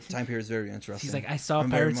those time periods very interesting. He's like, I saw I'm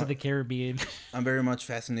very Pirates of mu- the Caribbean. I'm very much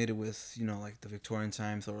fascinated with like the Victorian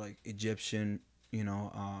times or like Egyptian,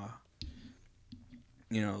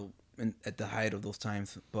 at the height of those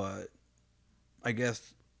times. But I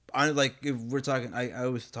guess if we're talking, I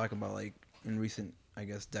always talk about like in recent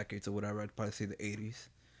decades or whatever. I'd probably say the 80s.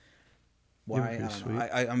 Why? I don't know.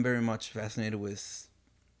 I'm very much fascinated with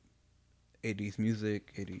 80s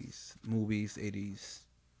music, 80s movies, 80s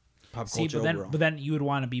pop culture overall. but then you would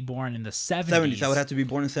want to be born in the 70s. 70s. I would have to be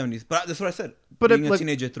born in the 70s. But that's what I said. But Being it, a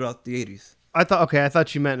teenager throughout the 80s. I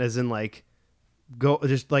thought you meant as in like go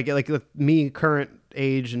just like with me current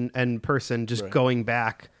age and person just Right. going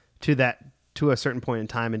back to a certain point in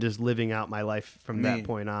time and just living out my life from that mean-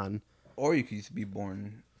 point on. Or you could just be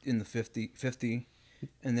born in the 50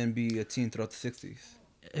 and then be a teen throughout the 60s.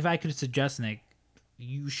 If I could suggest, Nick,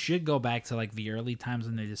 you should go back to like the early times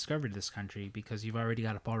when they discovered this country, because you've already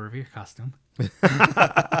got a Paul Revere costume.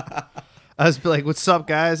 I was like, "What's up,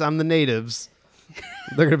 guys? I'm the natives."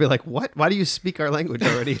 They're gonna be like, "What? Why do you speak our language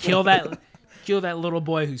already?" Kill that little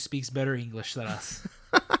boy who speaks better English than us.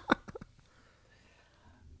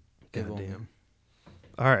 Goddamn.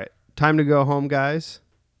 All right, time to go home, guys.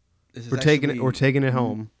 This is We're taking actually- it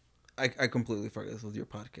home. I completely forgot this was your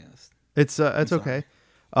podcast. It's sorry. okay.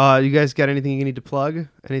 You guys got anything you need to plug?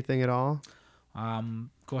 Anything at all?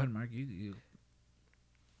 Go ahead, Mark. You.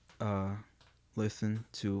 Listen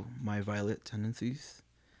to My Violet Tendencies.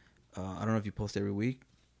 I don't know if you post every week,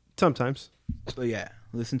 Sometimes. But yeah,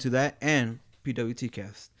 listen to that and PWT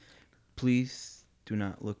Cast. Please do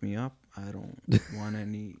not look me up. I don't want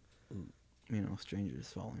any,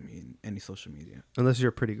 strangers following me in any social media. Unless you're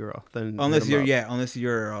a pretty girl, then Unless hit 'em you're up. unless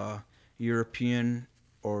you're European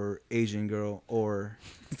or Asian girl or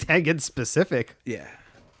That gets specific. yeah.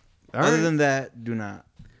 All Other right. than that, do not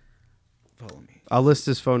follow me. I'll list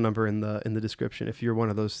his phone number in the description. If you're one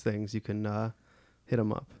of those things, you can hit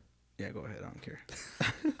him up. Yeah, go ahead. I don't care.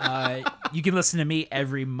 You can listen to me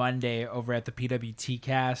every Monday over at the PWT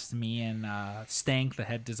Cast. Me and Stank, the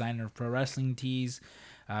head designer of Pro Wrestling Tees.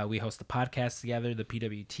 We host a podcast together, the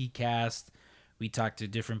PWT Cast. We talk to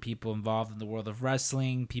different people involved in the world of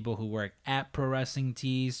wrestling, people who work at Pro Wrestling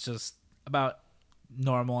Tees, just about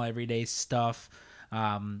normal everyday stuff.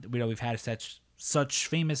 We've had such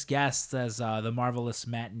famous guests as the marvelous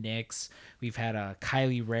Matt Nix. We've had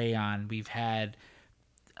Kylie Ray on. We've had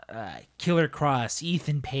Killer Cross,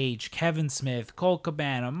 Ethan Page, Kevin Smith, Cole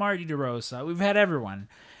Cabana, Marty DeRosa. We've had everyone.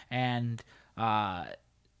 And that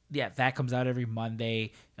comes out every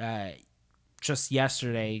Monday. Just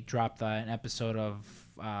yesterday dropped an episode of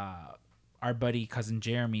our buddy Cousin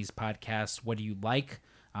Jeremy's podcast, What Do You Like?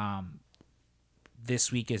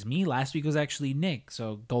 This week is me. Last week was actually Nick.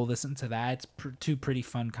 So go listen to that. It's two pretty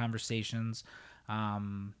fun conversations.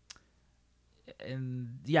 And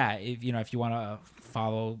yeah, if you want to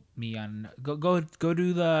follow me on go to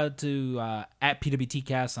at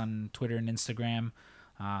PWTcast on Twitter and Instagram.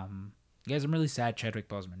 Guys, I'm really sad Chadwick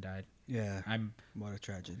Boseman died. Yeah, I'm what a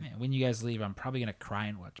tragedy. Man, when you guys leave, I'm probably gonna cry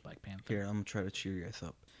and watch Black Panther. Here, I'm gonna try to cheer you guys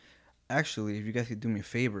up. Actually, if you guys could do me a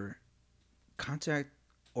favor, contact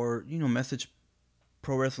or message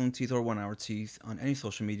Pro Wrestling Tees or 1 Hour Tees on any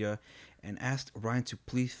social media and ask Ryan to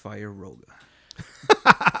please fire Roga.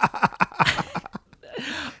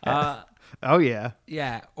 Oh yeah.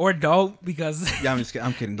 Yeah, or don't, because Yeah, I'm just kidding.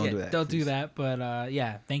 I'm kidding. Don't yeah, do that. Don't please. do that. But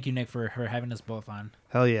yeah, thank you, Nick, for having us both on.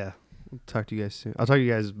 Hell yeah. We'll talk to you guys soon. I'll talk to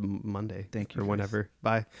you guys Monday. Thank you, Or guys. whenever.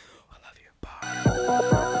 Bye. I love you.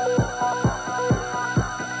 Bye.